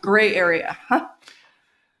tough gray area. Huh?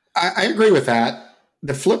 I agree with that.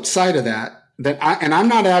 The flip side of that, and I'm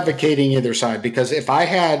not advocating either side, because if I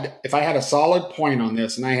had a solid point on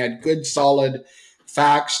this and I had good solid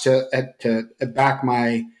facts to back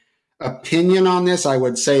my opinion on this, I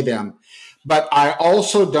would say them. But I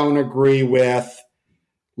also don't agree with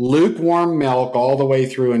lukewarm milk all the way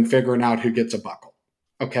through and figuring out who gets a buckle.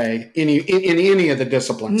 Okay, in any of the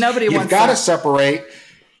disciplines, you've got to separate.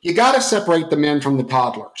 You got to separate the men from the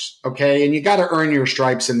toddlers, okay? And you got to earn your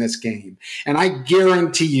stripes in this game. And I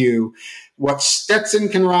guarantee you, what Stetson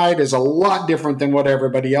can ride is a lot different than what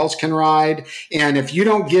everybody else can ride. And if you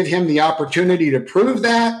don't give him the opportunity to prove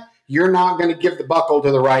that, you're not going to give the buckle to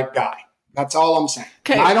the right guy. That's all I'm saying.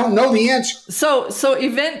 Okay. And I don't know the answer. So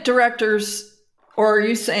event directors, or are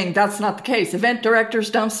you saying that's not the case? Event directors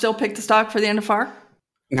don't still pick the stock for the NFR?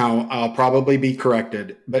 No, I'll probably be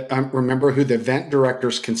corrected, but remember who the event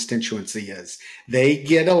director's constituency is. They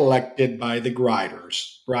get elected by the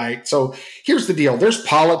riders, right? So here's the deal. There's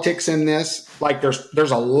politics in this. Like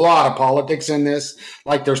there's a lot of politics in this.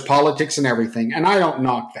 Like there's politics in everything. And I don't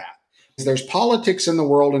knock that. There's politics in the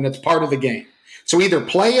world, and it's part of the game. So either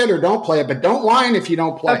play it or don't play it, but don't whine if you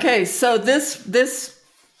don't play it. Okay, so this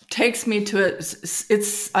takes me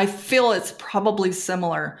to I feel it's probably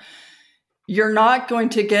similar. You're not going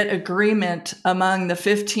to get agreement among the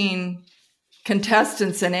 15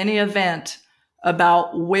 contestants in any event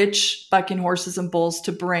about which bucking horses and bulls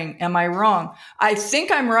to bring. Am I wrong? I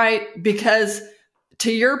think I'm right, because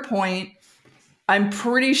to your point, I'm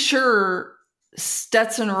pretty sure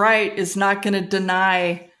Stetson Wright is not going to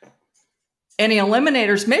deny any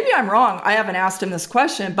eliminators. Maybe I'm wrong. I haven't asked him this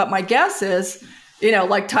question, but my guess is,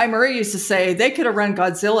 like Ty Murray used to say, they could have run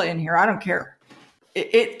Godzilla in here. I don't care.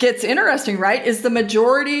 It gets interesting, right? Is the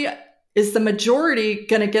majority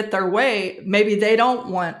going to get their way? Maybe they don't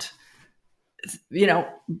want,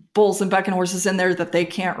 bulls and bucking horses in there that they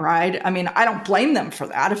can't ride. I mean, I don't blame them for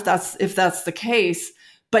that if that's the case.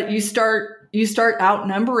 But you start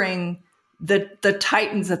outnumbering the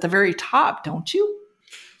titans at the very top, don't you?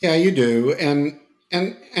 Yeah, you do. And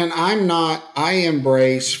I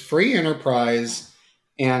embrace free enterprise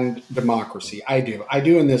and democracy. I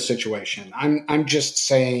do in this situation. I'm just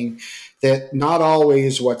saying that not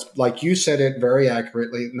always what's, like you said it very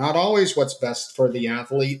accurately, not always what's best for the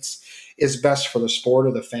athletes is best for the sport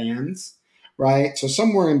or the fans, right? So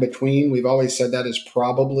somewhere in between, we've always said that is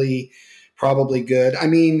probably good. I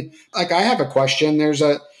mean, like I have a question. There's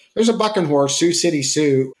a bucking horse, Sioux City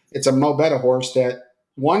Sioux. It's a Mobetta horse that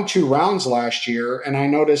won 2 rounds last year, and I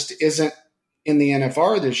noticed isn't in the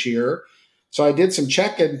NFR this year. So I did some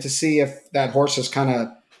checking to see if that horse is kind of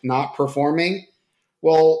not performing.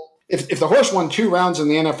 Well, if the horse won 2 rounds in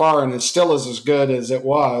the NFR and it still is as good as it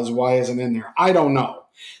was, why isn't it in there? I don't know.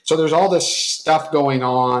 So there's all this stuff going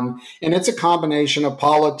on, and it's a combination of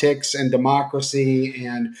politics and democracy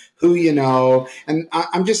and who you know. And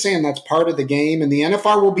I'm just saying that's part of the game, and the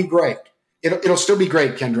NFR will be great. It'll still be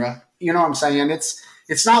great, Kendra. You know what I'm saying?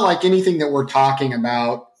 It's not like anything that we're talking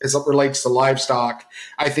about as it relates to livestock,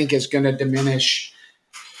 I think is going to diminish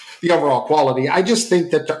the overall quality. I just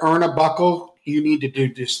think that to earn a buckle, you need to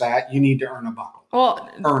do just that. You need to earn a buckle. Well,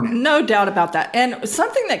 earn it. No doubt about that. And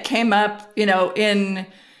something that came up, in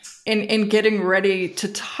getting ready to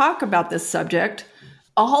talk about this subject,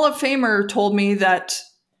 a Hall of Famer told me that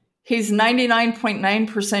he's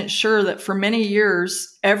 99.9% sure that for many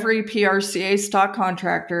years, every PRCA stock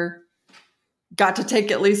contractor got to take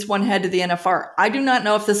at least one head to the NFR. I do not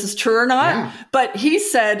know if this is true or not, but he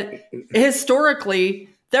said historically,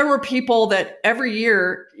 there were people that every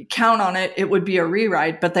year, count on it, it would be a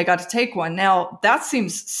rewrite, but they got to take one. Now, that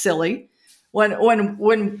seems silly.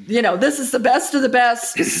 When this is the best of the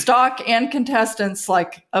best, stock and contestants,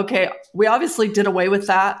 like, okay, we obviously did away with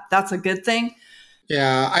that. That's a good thing.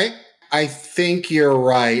 Yeah, I think you're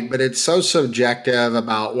right, but it's so subjective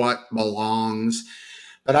about what belongs.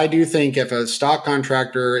 But I do think if a stock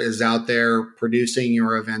contractor is out there producing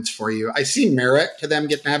your events for you, I see merit to them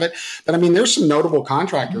getting to have it. But I mean, there's some notable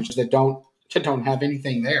contractors that don't have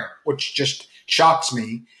anything there, which just shocks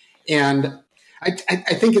me. And I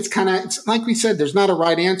think it's like we said, there's not a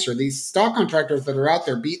right answer. These stock contractors that are out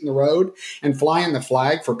there beating the road and flying the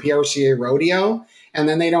flag for PRCA rodeo, and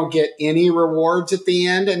then they don't get any rewards at the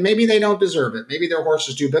end, and maybe they don't deserve it. Maybe their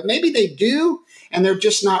horses do, but maybe they do, and they're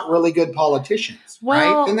just not really good politicians.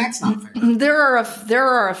 Right? Then that's not fair. There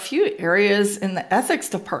are a few areas in the ethics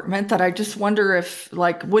department that I just wonder if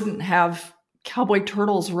wouldn't have cowboy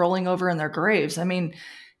turtles rolling over in their graves. I mean,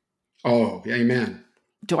 oh, amen.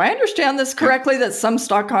 Do I understand this correctly that some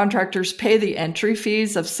stock contractors pay the entry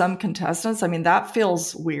fees of some contestants? I mean, that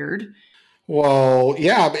feels weird. Well,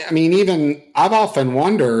 yeah. I mean, even I've often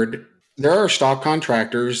wondered, there are stock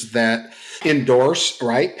contractors that endorse,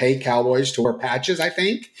 right, pay cowboys to wear patches, I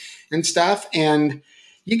think, and stuff. And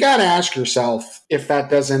you got to ask yourself if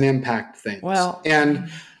that doesn't impact things. Well,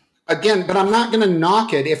 and again, but I'm not going to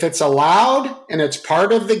knock it. If it's allowed and it's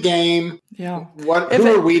part of the game, yeah. Who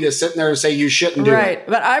are we to sit there and say you shouldn't do it? Right.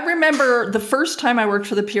 But I remember the first time I worked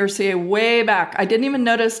for the PRCA way back, I didn't even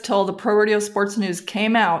notice till the Pro Rodeo Sports News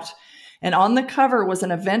came out. And on the cover was an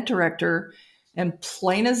event director. And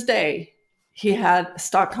plain as day, he had a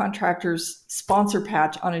stock contractor's sponsor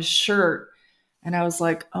patch on his shirt. And I was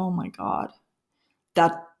like, oh my God,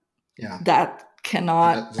 that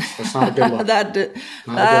cannot, that's not a good look.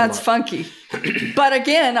 That's funky. But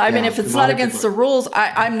again, I mean, if it's not against the rules,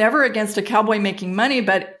 I'm never against a cowboy making money,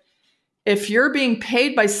 but if you're being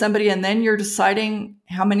paid by somebody and then you're deciding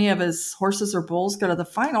how many of his horses or bulls go to the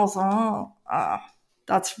finals,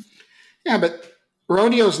 that's. Yeah, but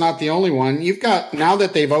rodeo's not the only one. You've got, now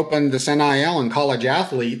that they've opened this NIL and college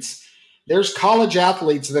athletes, there's college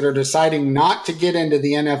athletes that are deciding not to get into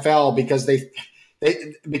the NFL because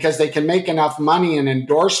they can make enough money and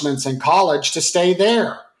endorsements in college to stay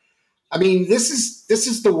there. I mean, this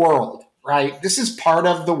is the world, right? This is part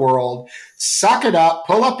of the world. Suck it up,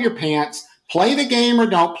 pull up your pants, play the game or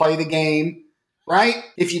don't play the game, right?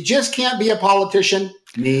 If you just can't be a politician,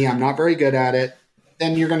 I'm not very good at it,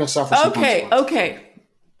 then you're going to suffer some consequences. Okay.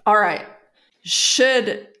 All right.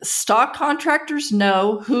 Should stock contractors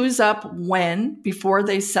know who's up when before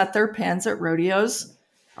they set their pens at rodeos?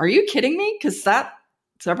 Are you kidding me? Does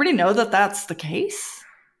everybody know that that's the case?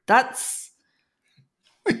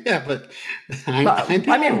 Yeah, but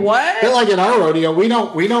I mean, what? But like at our rodeo, we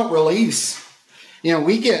don't release. You know,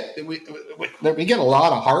 we get a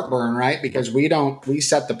lot of heartburn, right? Because we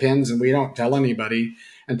set the pins and we don't tell anybody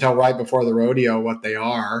until right before the rodeo what they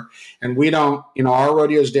are. And we don't, our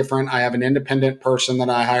rodeo is different. I have an independent person that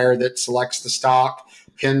I hire that selects the stock,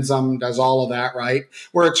 pins them, does all of that, right?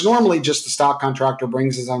 Where it's normally just the stock contractor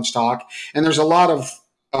brings his own stock. And there's a lot of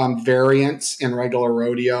variance in regular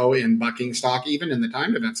rodeo, in bucking stock, even in the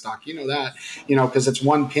timed event stock. You know that, because it's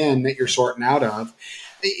one pin that you're sorting out of.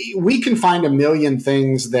 We can find a million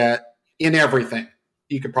things that in everything.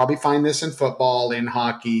 You could probably find this in football, in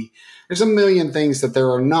hockey. There's a million things that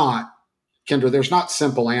there are not, Kendra, there's not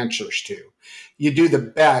simple answers to. You do the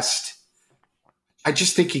best. I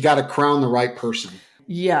just think you got to crown the right person.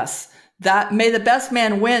 Yes. That may the best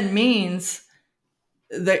man win means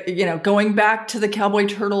that, going back to the Cowboy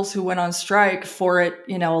Turtles who went on strike for it,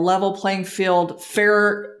 a level playing field,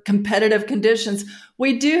 fair competitive conditions.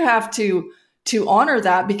 We do have to honor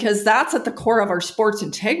that because that's at the core of our sports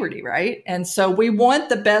integrity, right? And so we want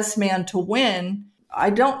the best man to win. I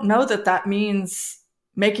don't know that means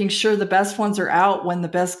making sure the best ones are out when the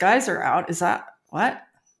best guys are out. Is that what?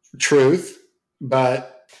 Truth.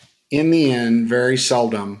 But in the end, very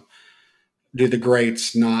seldom do the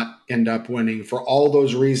greats not end up winning for all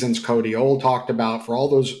those reasons Cody Old talked about, for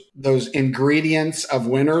all those ingredients of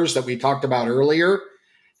winners that we talked about earlier.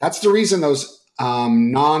 That's the reason those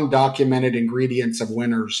non-documented ingredients of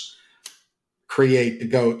winners create the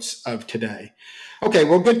GOATs of today. Okay,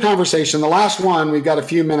 well, good conversation. The last one, we've got a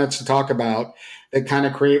few minutes to talk about. that kind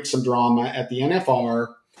of creates some drama at the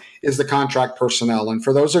NFR is the contract personnel. And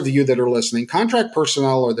for those of you that are listening, contract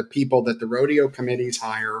personnel are the people that the rodeo committees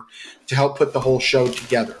hire to help put the whole show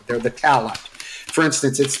together. They're the talent. For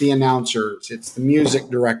instance, it's the announcers, it's the music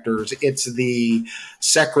directors, it's the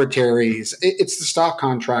secretaries, it's the stock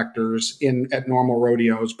contractors at normal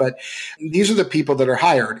rodeos. But these are the people that are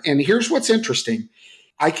hired. And here's what's interesting.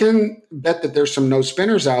 I can bet that there's some no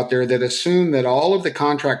spinners out there that assume that all of the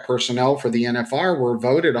contract personnel for the NFR were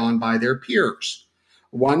voted on by their peers.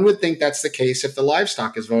 One would think that's the case if the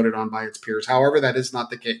livestock is voted on by its peers. However, that is not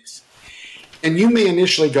the case. And you may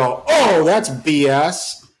initially go, oh, that's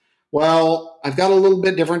BS. Well, I've got a little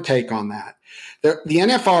bit different take on that. The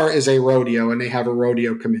NFR is a rodeo, and they have a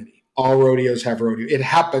rodeo committee. All rodeos have rodeo. It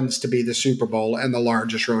happens to be the Super Bowl and the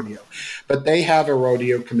largest rodeo. But they have a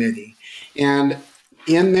rodeo committee. And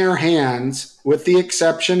in their hands, with the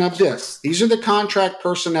exception of this, these are the contract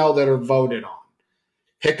personnel that are voted on.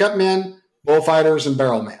 Pickup men, bullfighters, and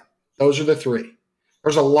barrel men. Those are the three.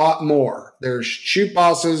 There's a lot more. There's shoot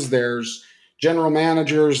bosses, there's general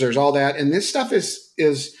managers, there's all that. And this stuff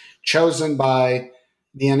is chosen by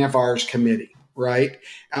the NFR's committee, right?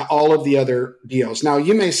 All of the other deals. Now,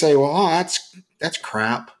 you may say, well, that's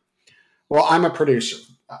crap. Well, I'm a producer.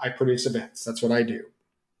 I produce events. That's what I do.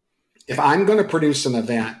 If I'm going to produce an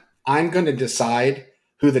event, I'm going to decide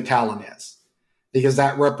who the talent is because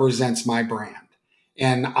that represents my brand.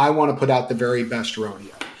 And I want to put out the very best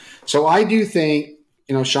rodeo. So I do think,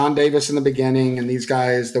 Sean Davis in the beginning and these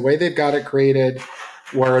guys, the way they've got it created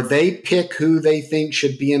where they pick who they think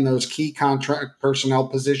should be in those key contract personnel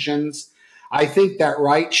positions, I think that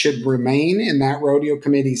right should remain in that rodeo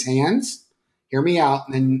committee's hands. Hear me out,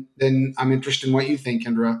 and then I'm interested in what you think,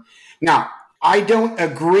 Kendra. Now, I don't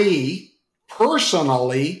agree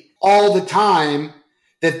personally all the time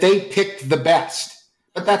that they picked the best,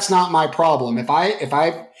 but that's not my problem. If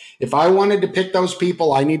I wanted to pick those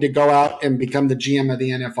people, I need to go out and become the GM of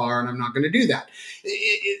the NFR, and I'm not going to do that.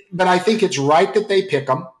 But I think it's right that they pick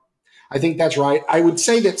them. I think that's right. I would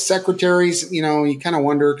say that secretaries, you kind of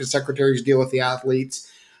wonder because secretaries deal with the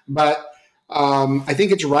athletes, but I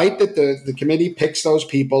think it's right that the committee picks those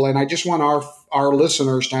people. And I just want our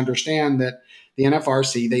listeners to understand that the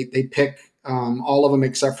NFRC, they pick all of them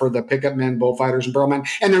except for the pickup men, bullfighters, and barrelmen.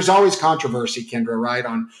 And there's always controversy, Kendra, right,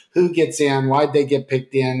 on who gets in, why'd they get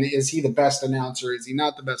picked in, is he the best announcer, is he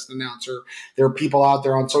not the best announcer? There are people out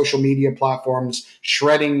there on social media platforms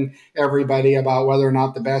shredding everybody about whether or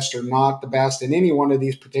not the best or not the best in any one of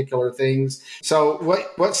these particular things. So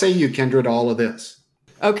what say you, Kendra, to all of this?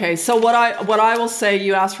 Okay, so what I will say,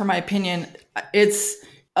 you asked for my opinion, it's,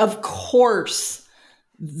 of course,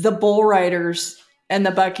 the bull riders and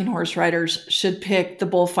the bucking horse riders should pick the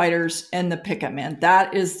bullfighters and the pickup men.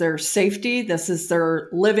 That is their safety. This is their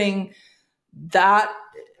living.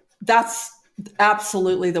 That's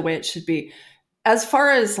absolutely the way it should be. As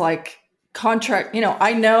far as like contract,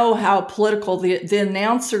 I know how political the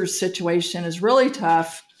announcers situation is really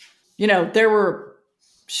tough. There were,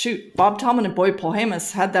 Bob Tallman and Boyd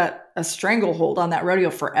Polhamus had a stranglehold on that rodeo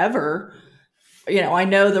forever. I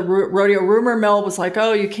know the rodeo rumor mill was like,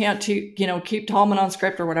 oh, you can't, keep Tallman on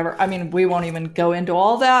script or whatever. I mean, we won't even go into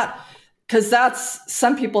all that because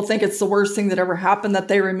some people think it's the worst thing that ever happened that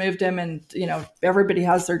they removed him, and, everybody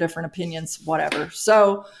has their different opinions, whatever.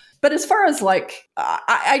 So, but as far as like,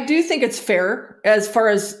 I do think it's fair as far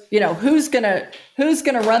as, who's going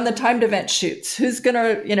to run the timed event shoots, who's going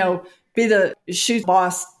to, be the shoot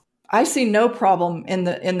boss. I see no problem in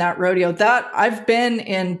that rodeo. That I've been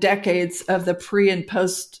in decades of the pre and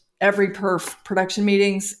post every perf production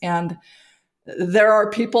meetings, and there are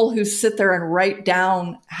people who sit there and write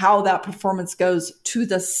down how that performance goes to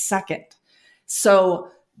the second. So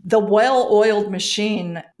the well-oiled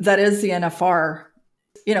machine that is the NFR,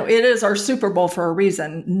 it is our Super Bowl for a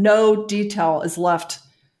reason. No detail is left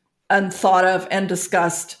unthought of and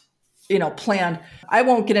discussed, planned. I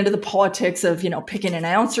won't get into the politics of, picking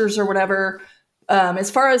announcers or whatever.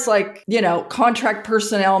 As far as like, contract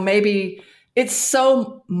personnel, maybe it's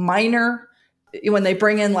so minor when they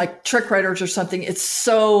bring in like trick riders or something. It's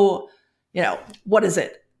so, what is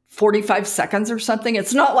it? 45 seconds or something.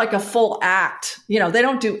 It's not like a full act. They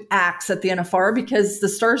don't do acts at the NFR because the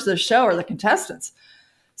stars of the show are the contestants.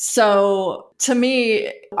 So to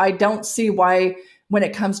me, I don't see why when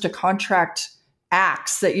it comes to contract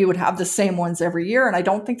acts that you would have the same ones every year. And I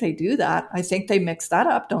don't think they do that. I think they mix that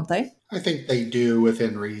up, don't they? I think they do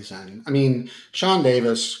within reason. I mean, Sean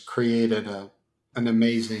Davis created an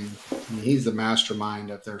amazing, he's the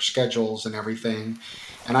mastermind of their schedules and everything.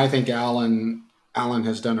 And I think Alan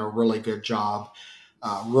has done a really good job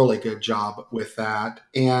with that.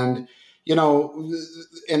 And, you know,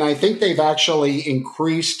 and I think they've actually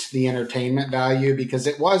increased the entertainment value because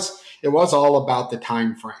it was all about the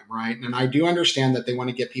time frame, right? And I do understand that they want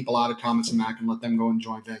to get people out of Thomas and Mack and let them go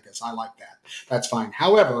enjoy Vegas. I like that. That's fine.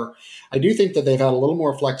 However, I do think that they've had a little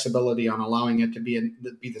more flexibility on allowing it to be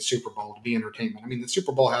the Super Bowl, to be entertainment. I mean, the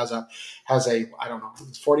Super Bowl has a I don't know,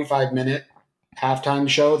 45-minute halftime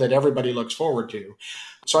show that everybody looks forward to.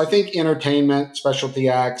 So I think entertainment, specialty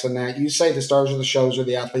acts, and that you say the stars of the shows are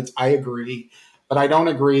the athletes. I agree, but I don't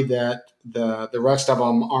agree that the rest of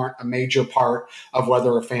them aren't a major part of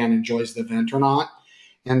whether a fan enjoys the event or not.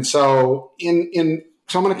 And so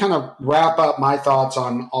so I'm going to kind of wrap up my thoughts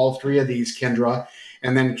on all three of these, Kendra,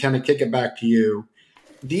 and then kind of kick it back to you.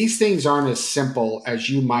 These things aren't as simple as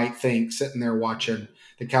you might think sitting there watching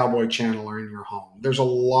the Cowboy Channel or in your home. There's a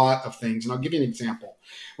lot of things, and I'll give you an example.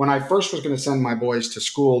 When I first was going to send my boys to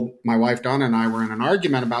school, my wife Donna and I were in an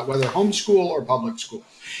argument about whether homeschool or public school.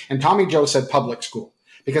 And Tommy Joe said public school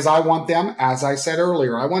because I want them, as I said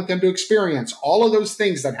earlier, I want them to experience all of those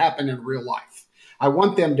things that happen in real life. I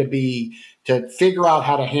want them to figure out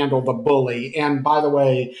how to handle the bully. And by the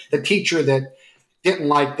way, the teacher that didn't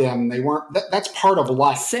like them, that's part of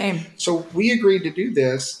life. Same. So we agreed to do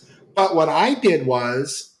this. But what I did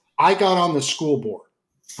was I got on the school board.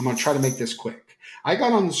 I'm going to try to make this quick. I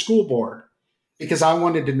got on the school board because I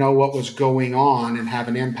wanted to know what was going on and have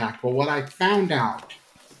an impact. Well, what I found out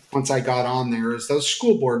once I got on there is those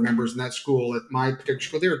school board members in that school at my particular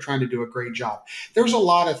school, they were trying to do a great job. There's a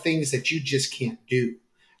lot of things that you just can't do,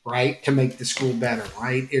 right, to make the school better,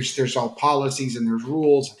 right? There's all policies and there's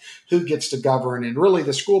rules, who gets to govern, and really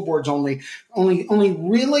the school board's only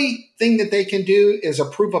really thing that they can do is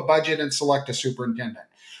approve a budget and select a superintendent.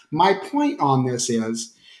 My point on this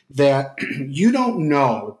is that you don't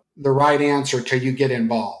know the right answer till you get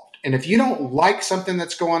involved. And if you don't like something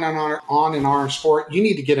that's going on in our sport, you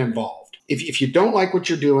need to get involved. If you don't like what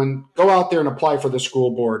you're doing, go out there and apply for the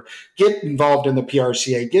school board. Get involved in the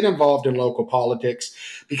PRCA. Get involved in local politics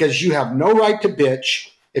because you have no right to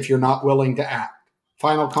bitch if you're not willing to act.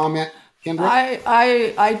 Final comment, Kendra?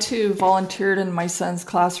 I too volunteered in my son's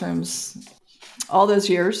classrooms all those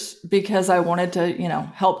years because I wanted to,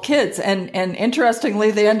 help kids. And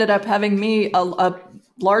interestingly, they ended up having me, a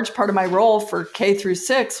large part of my role for K through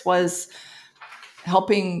 6 was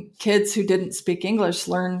helping kids who didn't speak English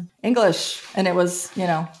learn English. And it was,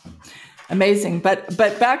 amazing. But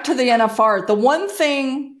back to the NFR, the one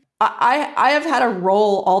thing I have had a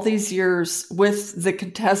role all these years with the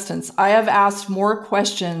contestants. I have asked more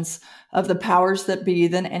questions of the powers that be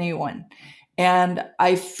than anyone. And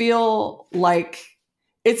I feel like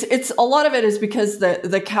it's a lot of it is because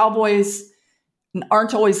the Cowboys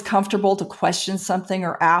aren't always comfortable to question something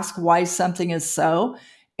or ask why something is so.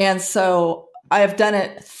 And so I have done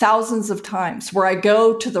it thousands of times where I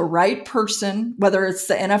go to the right person, whether it's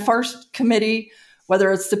the NFR committee,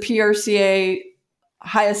 whether it's the PRCA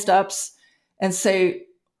highest ups, and say,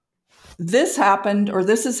 this happened, or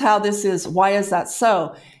this is how this is. Why is that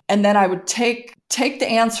so? And then I would take the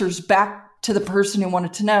answers back to the person who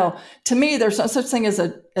wanted to know. To me, there's no such thing as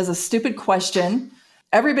a stupid question.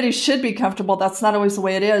 Everybody should be comfortable. That's not always the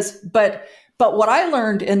way it is. But what I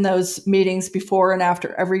learned in those meetings before and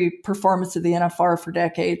after every performance of the NFR for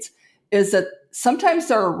decades is that sometimes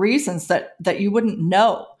there are reasons that you wouldn't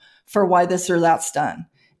know for why this or that's done.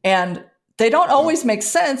 And they don't always make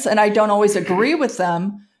sense, and I don't always agree with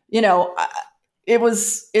them.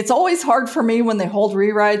 It's always hard for me when they hold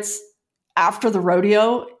rewrites after the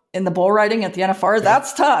rodeo in the bull riding at the NFR.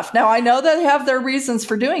 That's tough. Now, I know they have their reasons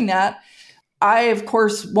for doing that. I, of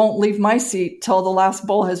course, won't leave my seat till the last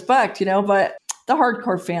bull has bucked, but the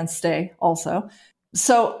hardcore fans stay also.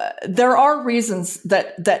 So there are reasons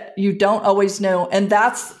that you don't always know. And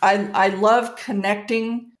that's, I love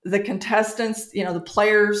connecting the contestants, the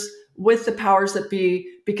players with the powers that be,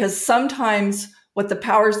 because sometimes what the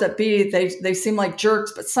powers that be, they seem like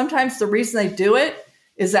jerks, but sometimes the reason they do it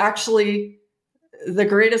is actually the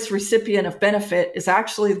greatest recipient of benefit is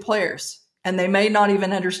actually the players. And they may not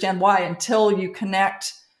even understand why until you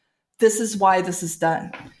connect, this is why this is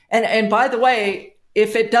done. And by the way,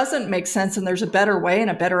 if it doesn't make sense and there's a better way and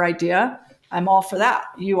a better idea, I'm all for that.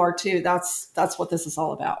 You are too. That's what this is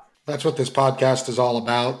all about. That's what this podcast is all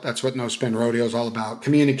about. That's what No Spin Rodeo is all about.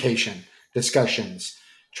 Communication, discussions,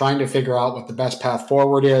 trying to figure out what the best path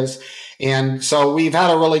forward is. And so we've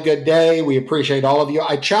had a really good day. We appreciate all of you.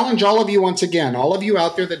 I challenge all of you once again, all of you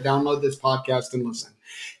out there that download this podcast and listen,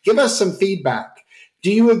 give us some feedback.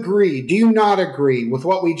 Do you agree? Do you not agree with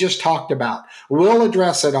what we just talked about? We'll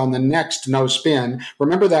address it on the next No Spin.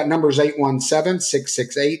 Remember that number is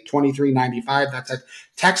 817-668-2395. That's a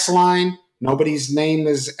text line. nobody's name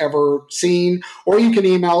is ever seen, or you can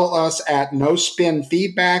email us at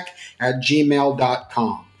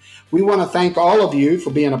nospinfeedback@gmail.com. We want to thank all of you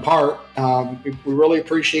for being a part. We really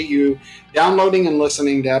appreciate you downloading and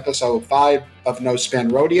listening to episode 5 of No Spin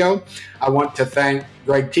Rodeo. I want to thank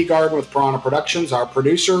Greg Teagard with Piranha Productions, our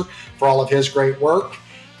producer, for all of his great work,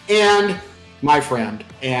 and my friend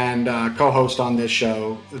and co-host on this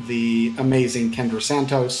show, the amazing Kendra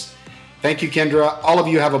Santos. Thank you, Kendra. All of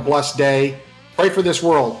you have a blessed day. Pray for this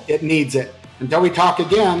world. It needs it. Until we talk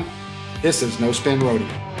again, this is No Spin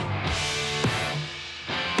Rodeo.